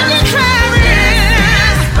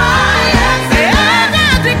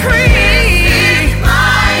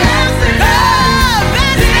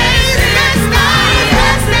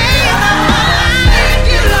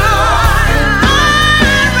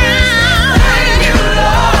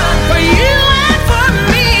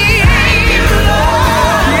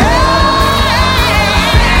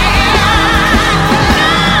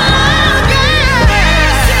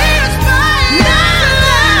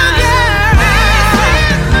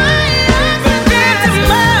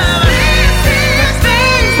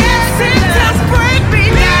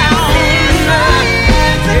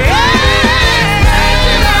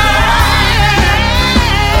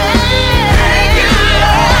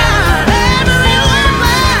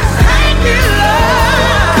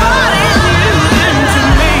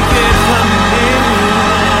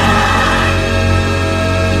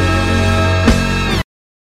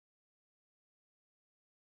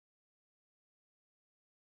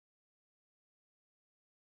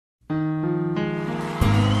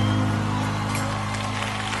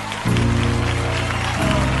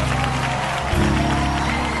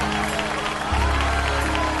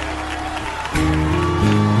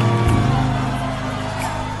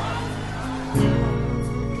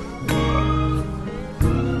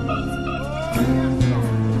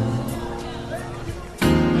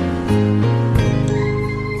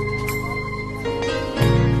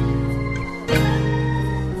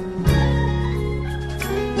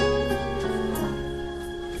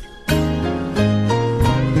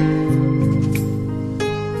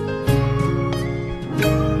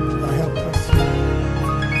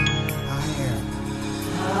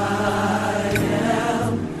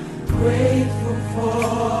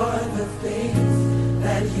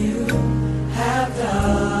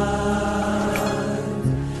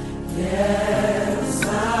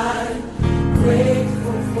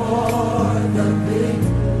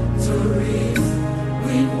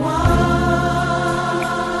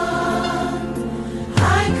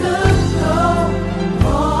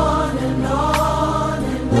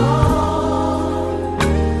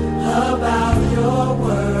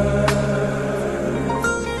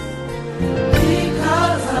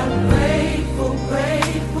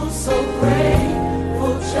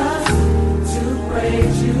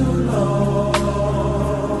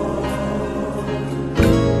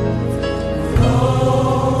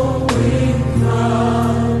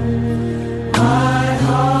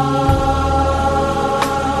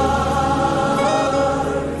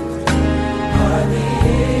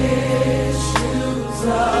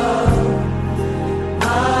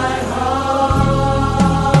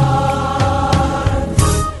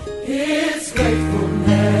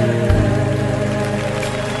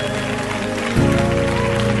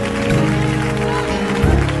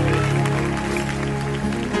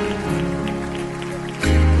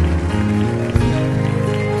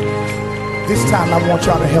time, I want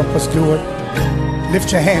y'all to help us do it.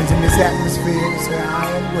 Lift your hands in this atmosphere and say, I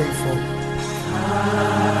am grateful.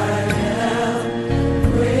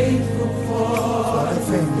 For the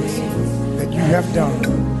things that you have done.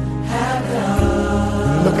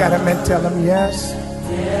 Look at him and tell him, yes,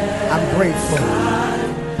 I'm grateful.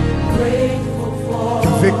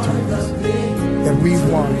 The victories that we've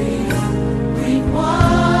won.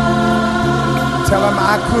 Tell him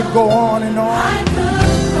I could go on and on.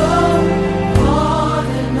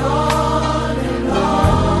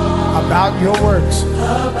 About your works.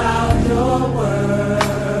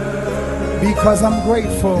 Because I'm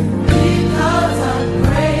grateful.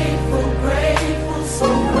 So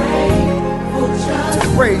grateful just to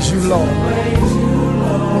praise you, Lord.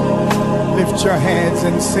 Lift your hands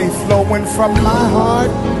and say, flowing from my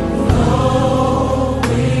heart.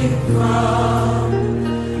 Flowing from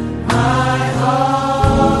my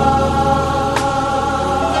heart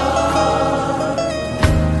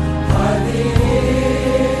are the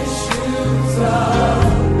issues of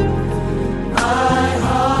my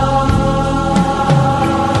heart.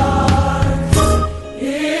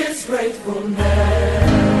 It's gratefulness.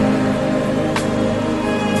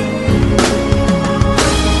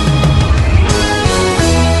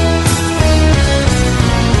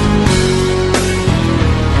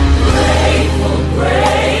 Grateful.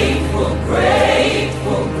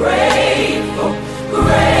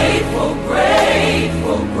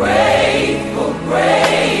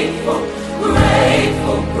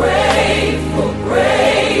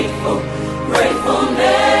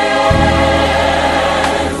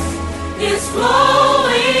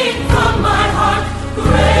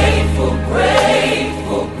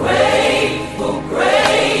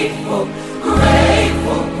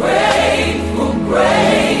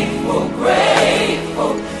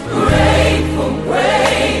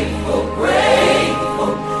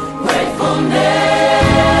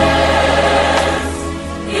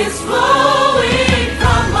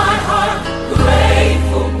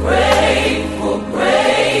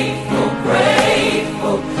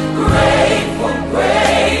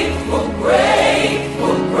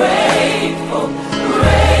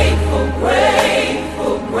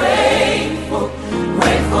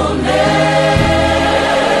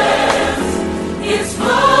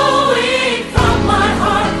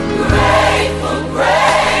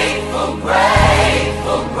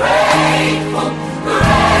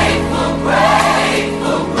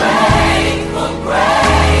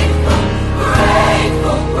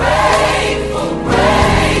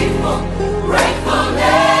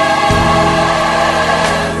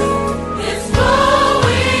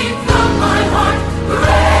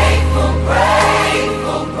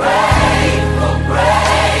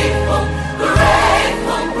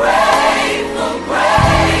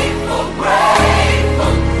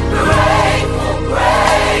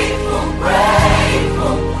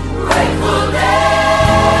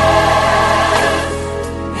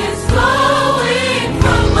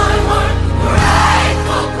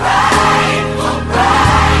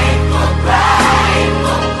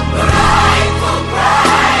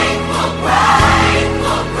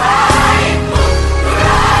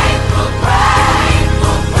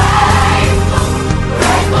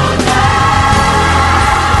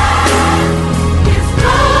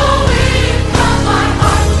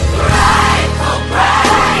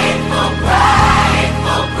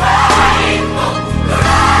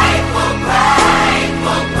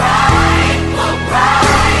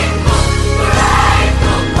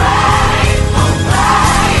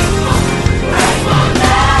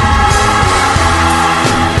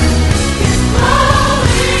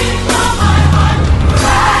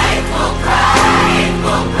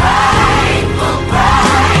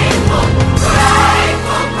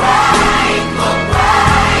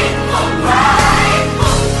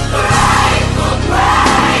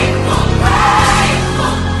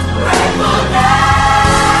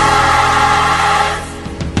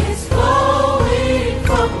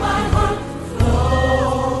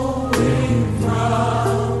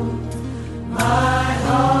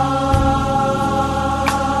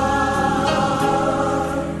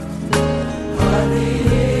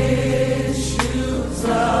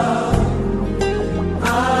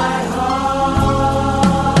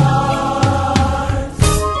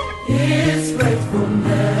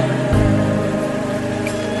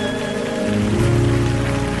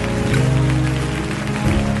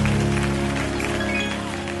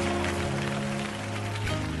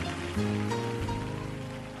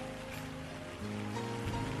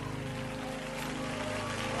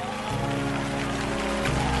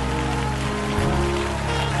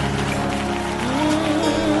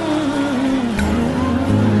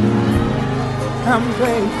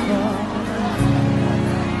 grateful.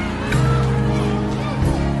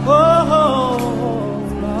 Oh,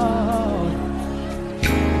 Lord,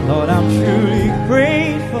 Lord, I'm truly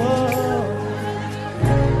grateful.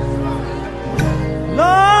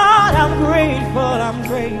 Lord, I'm grateful, I'm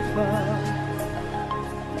grateful.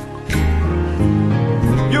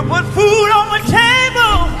 You put food on the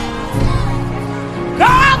table.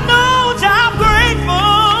 God knows I'm grateful.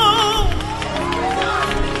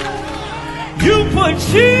 You put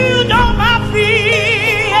shoes on my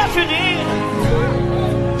feet. Yes, you did.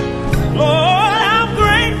 Lord, I'm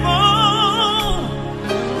grateful.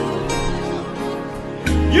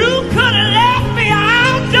 You could have left me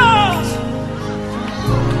outdoors.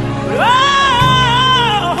 Oh,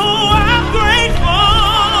 I'm grateful.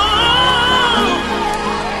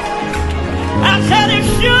 I said it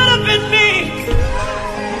should have been me.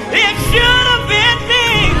 It should have been me.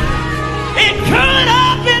 It could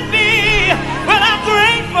have been me. But I'm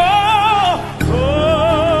grateful.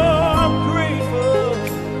 Oh, I'm grateful.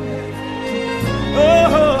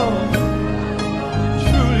 Oh,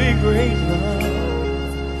 truly grateful.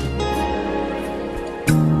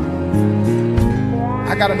 I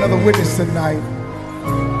got another witness tonight.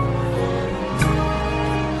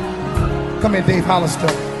 Come here, Dave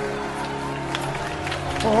Hollister.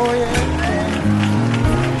 Oh, yeah.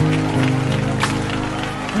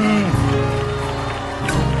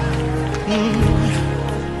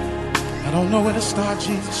 I don't know where to start,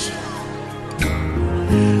 Jesus.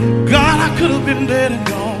 God, I could have been dead and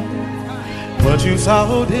gone, but you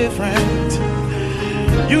saw different.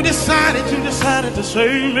 You decided to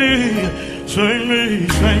save me, save me,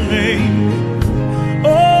 save me.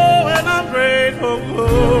 Oh, and I'm grateful.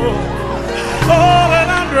 Oh, and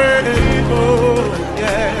I'm grateful.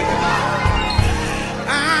 Yeah. I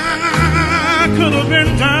could have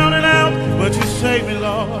been down and out, but you saved me,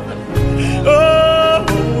 Lord.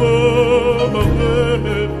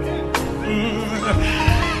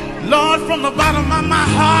 Lord, from the bottom of my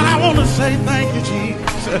heart, I want to say thank you,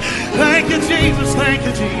 Jesus. Thank you, Jesus. Thank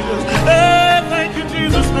you, Jesus. Hey, thank you,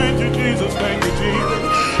 Jesus. Thank you, Jesus. Thank you, Jesus.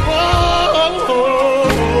 Oh, oh, oh,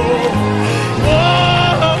 oh,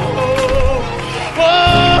 oh, oh,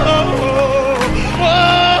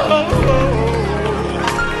 oh.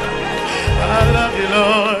 I love you,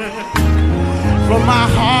 Lord. From my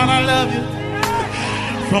heart, I love you.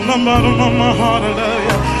 From the bottom of my heart, I love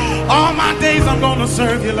you. All my days I'm gonna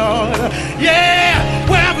serve you, Lord. Yeah,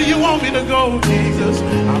 wherever you want me to go, Jesus,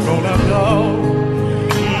 I'm gonna go.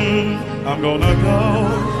 I'm gonna go.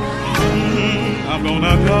 I'm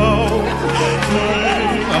gonna go.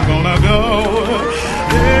 I'm gonna go.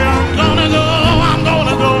 Yeah, I'm gonna go. I'm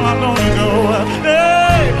gonna go. I'm gonna go.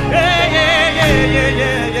 Hey, yeah, yeah, yeah, yeah,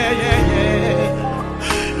 yeah, yeah,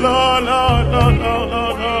 yeah. Lord, Lord, Lord, Lord,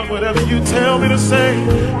 Lord, Lord, whatever you tell me to say,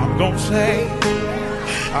 I'm gonna say.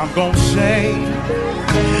 I'm gonna say,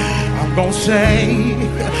 I'm gonna say,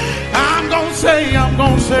 I'm gonna say, I'm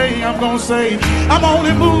gonna say, I'm gonna say, I'm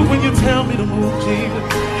only move when you tell me to move, Jesus.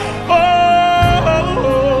 Oh,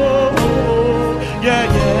 yeah,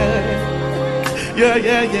 yeah, yeah,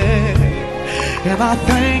 yeah, yeah. And I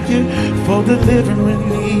thank you for delivering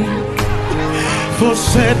me, for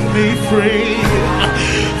setting me free,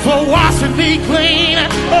 for washing me clean,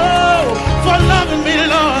 oh, for loving me,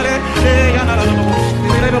 Lord.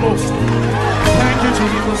 Thank you,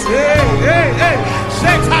 Jesus. Hey, hey, hey.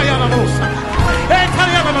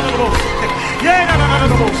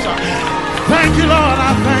 Thank you, Lord.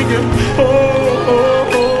 I thank you. Oh, oh,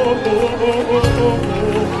 oh, oh, oh, oh,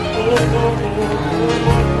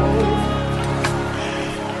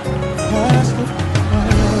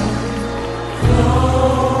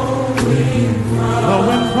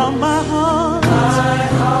 flowing from my heart.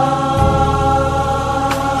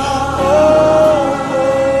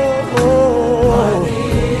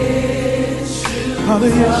 Are the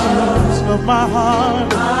issues of my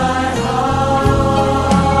heart.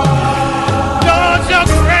 Lord, your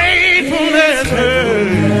gratefulness.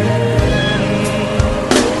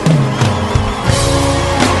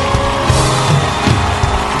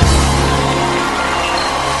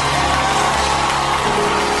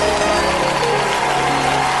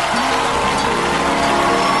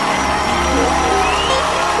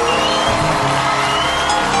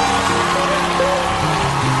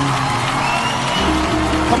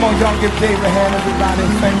 Come on, y'all, give Dave a hand, everybody,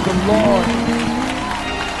 and thank the Lord.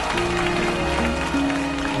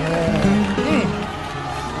 Yeah.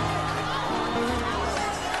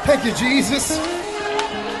 Thank you, Jesus.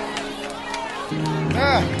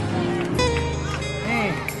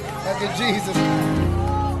 Thank you, Jesus.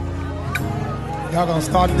 Y'all gonna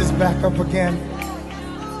start this back up again.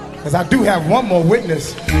 Because I do have one more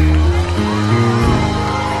witness.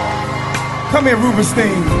 Come here,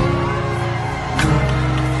 Rubenstein.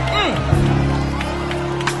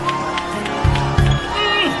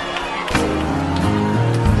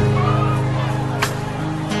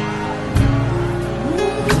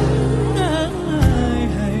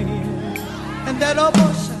 And that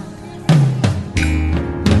ocean,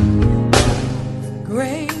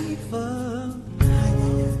 grateful.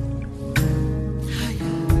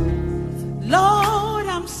 Lord,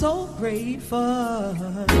 I'm so grateful.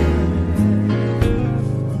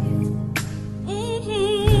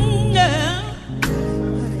 Yeah.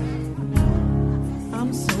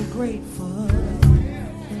 I'm so grateful.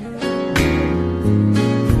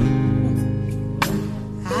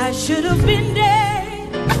 I should have been dead,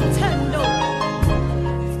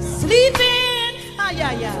 sleeping,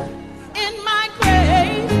 in my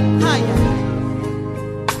grave,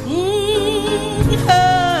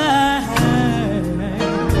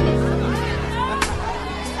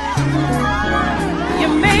 You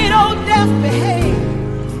made old death behave.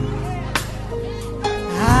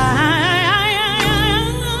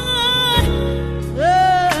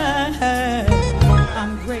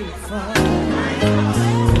 I'm grateful.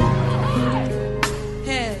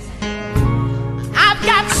 Yes. I've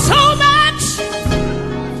got so much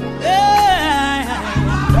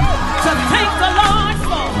to thank the Lord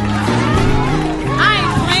for. I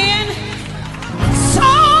ain't playing.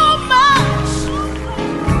 So much.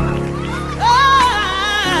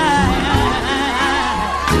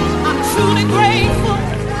 I'm truly grateful.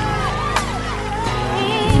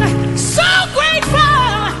 So grateful.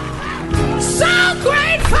 So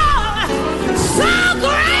grateful. So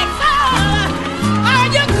grateful. Are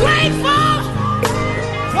you grateful?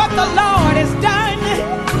 What the Lord has done.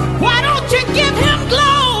 Why don't you give him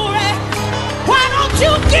glory? Why don't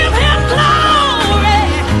you give him glory?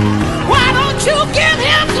 Why don't you give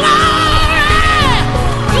him glory?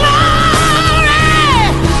 Glory!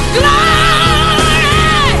 Glory!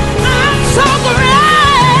 I'm so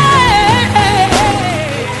great!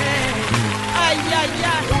 Ay, ay,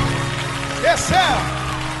 ay. Yes, sir.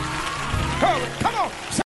 Come on.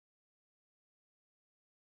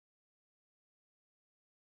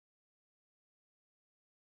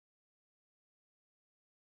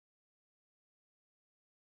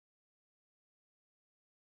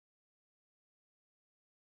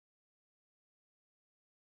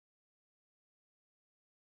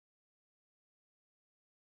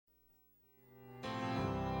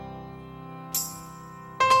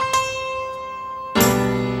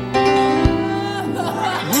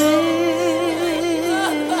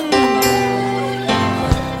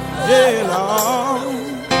 Yeah, Lord.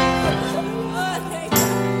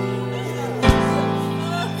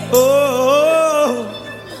 Oh,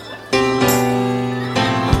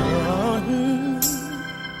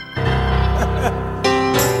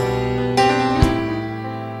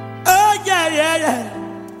 oh, yeah.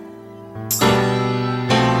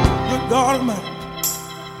 Good God Almighty.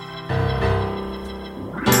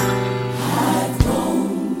 I've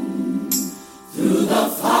gone through the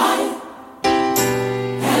fire,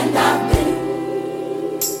 and I've been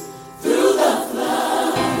through the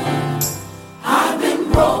flood. I've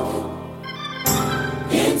been broken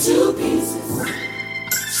into pieces,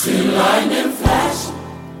 seen lightning flashing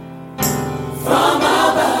from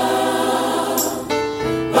above.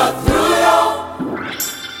 But through it all,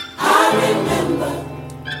 I remember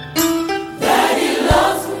that he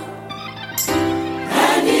loves me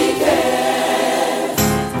and he cares,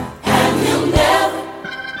 and he'll never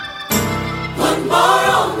put more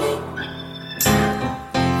on me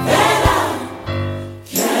than I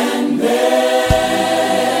can bear.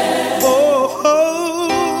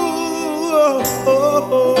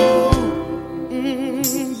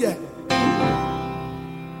 Yeah.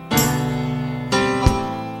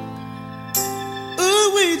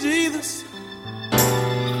 Ooh, wee, Jesus.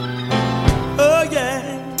 Oh,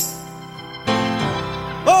 yeah.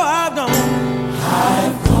 Oh, I've gone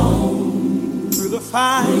through the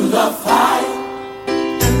fire,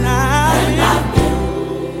 and I've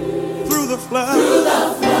been through the flood.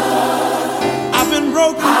 I've been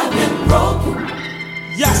broken.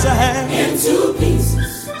 Yes, I have. Into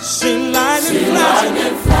pieces, Seen lightning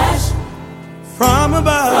lightning flashing flashing from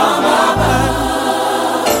above.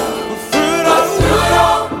 But through it all,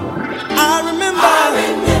 I remember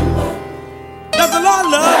that the Lord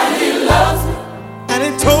loved that me, he loves me and he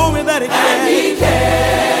told me that he and cared, he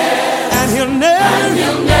cares, and he'll and never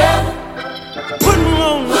he'll never put more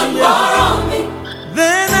on put me more on me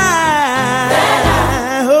than I.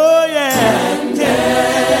 Oh yeah.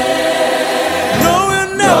 No,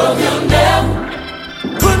 he'll never no, he'll never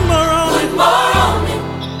put more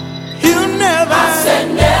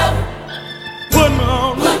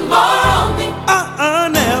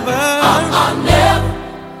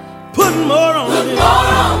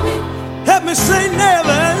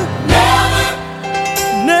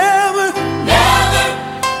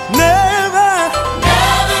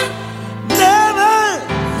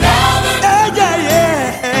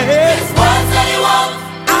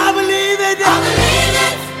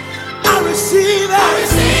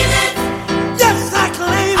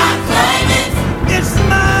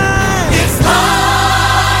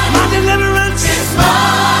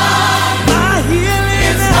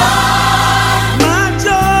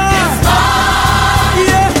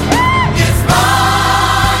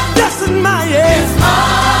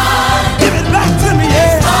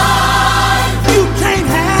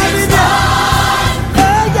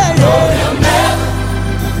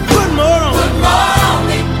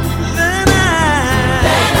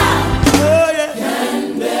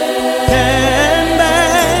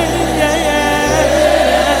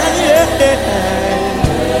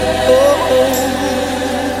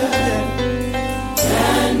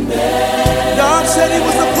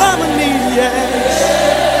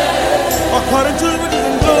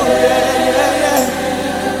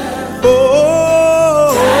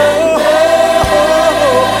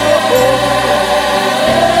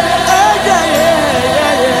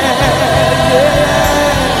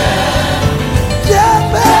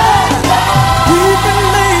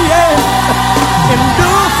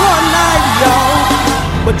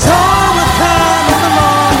Summertime in the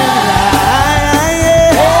morning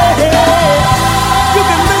light. You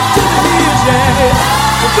can look to the hills, yeah,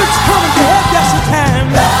 which coming to help just the time.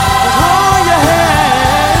 Cause all you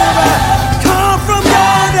have come from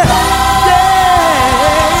God.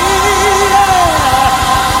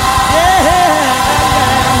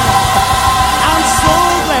 I'm so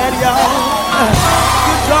glad, y'all.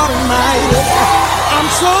 Good God Almighty. I'm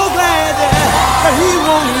so glad that He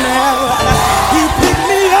won't never. He picked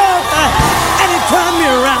me up and He turned me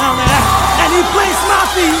around and He placed my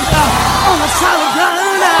feet on a solid ground.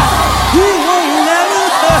 He won't never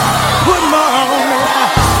put more on me.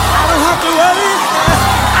 I don't have to worry.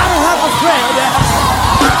 I don't have to fret.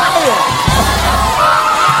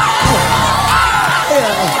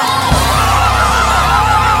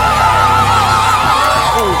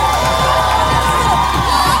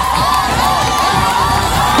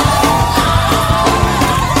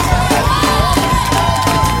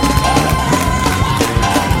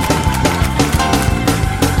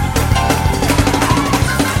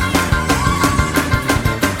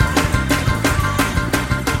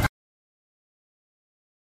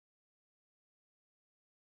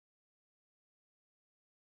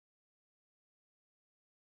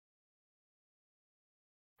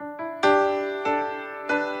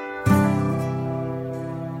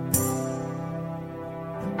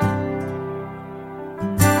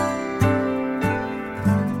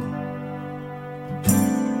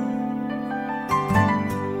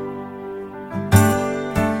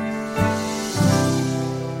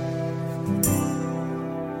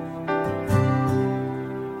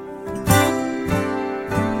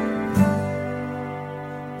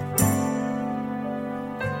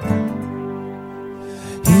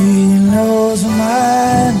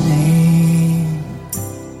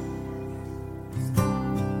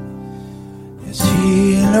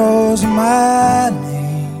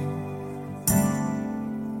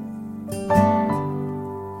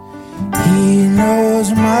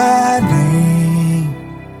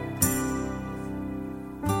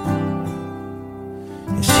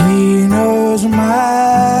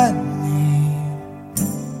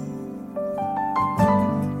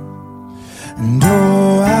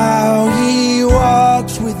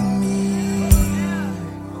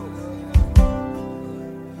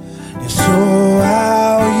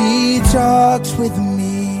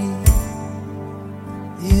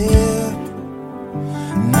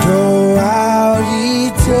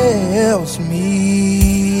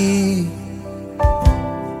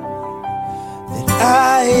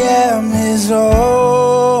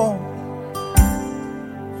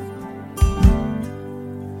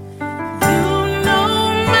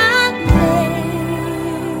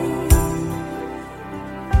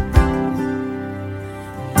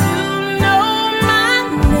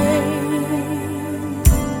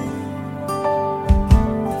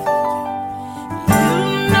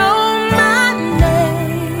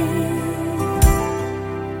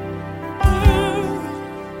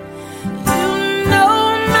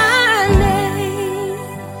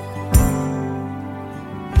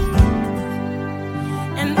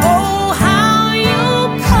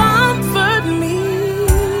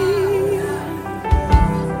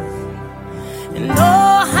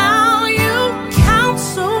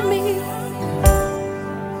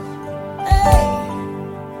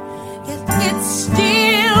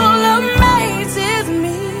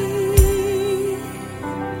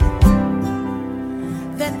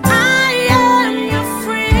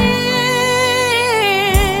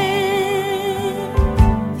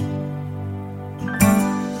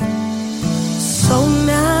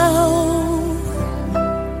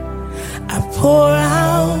 Pour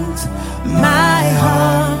out my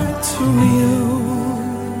heart to you.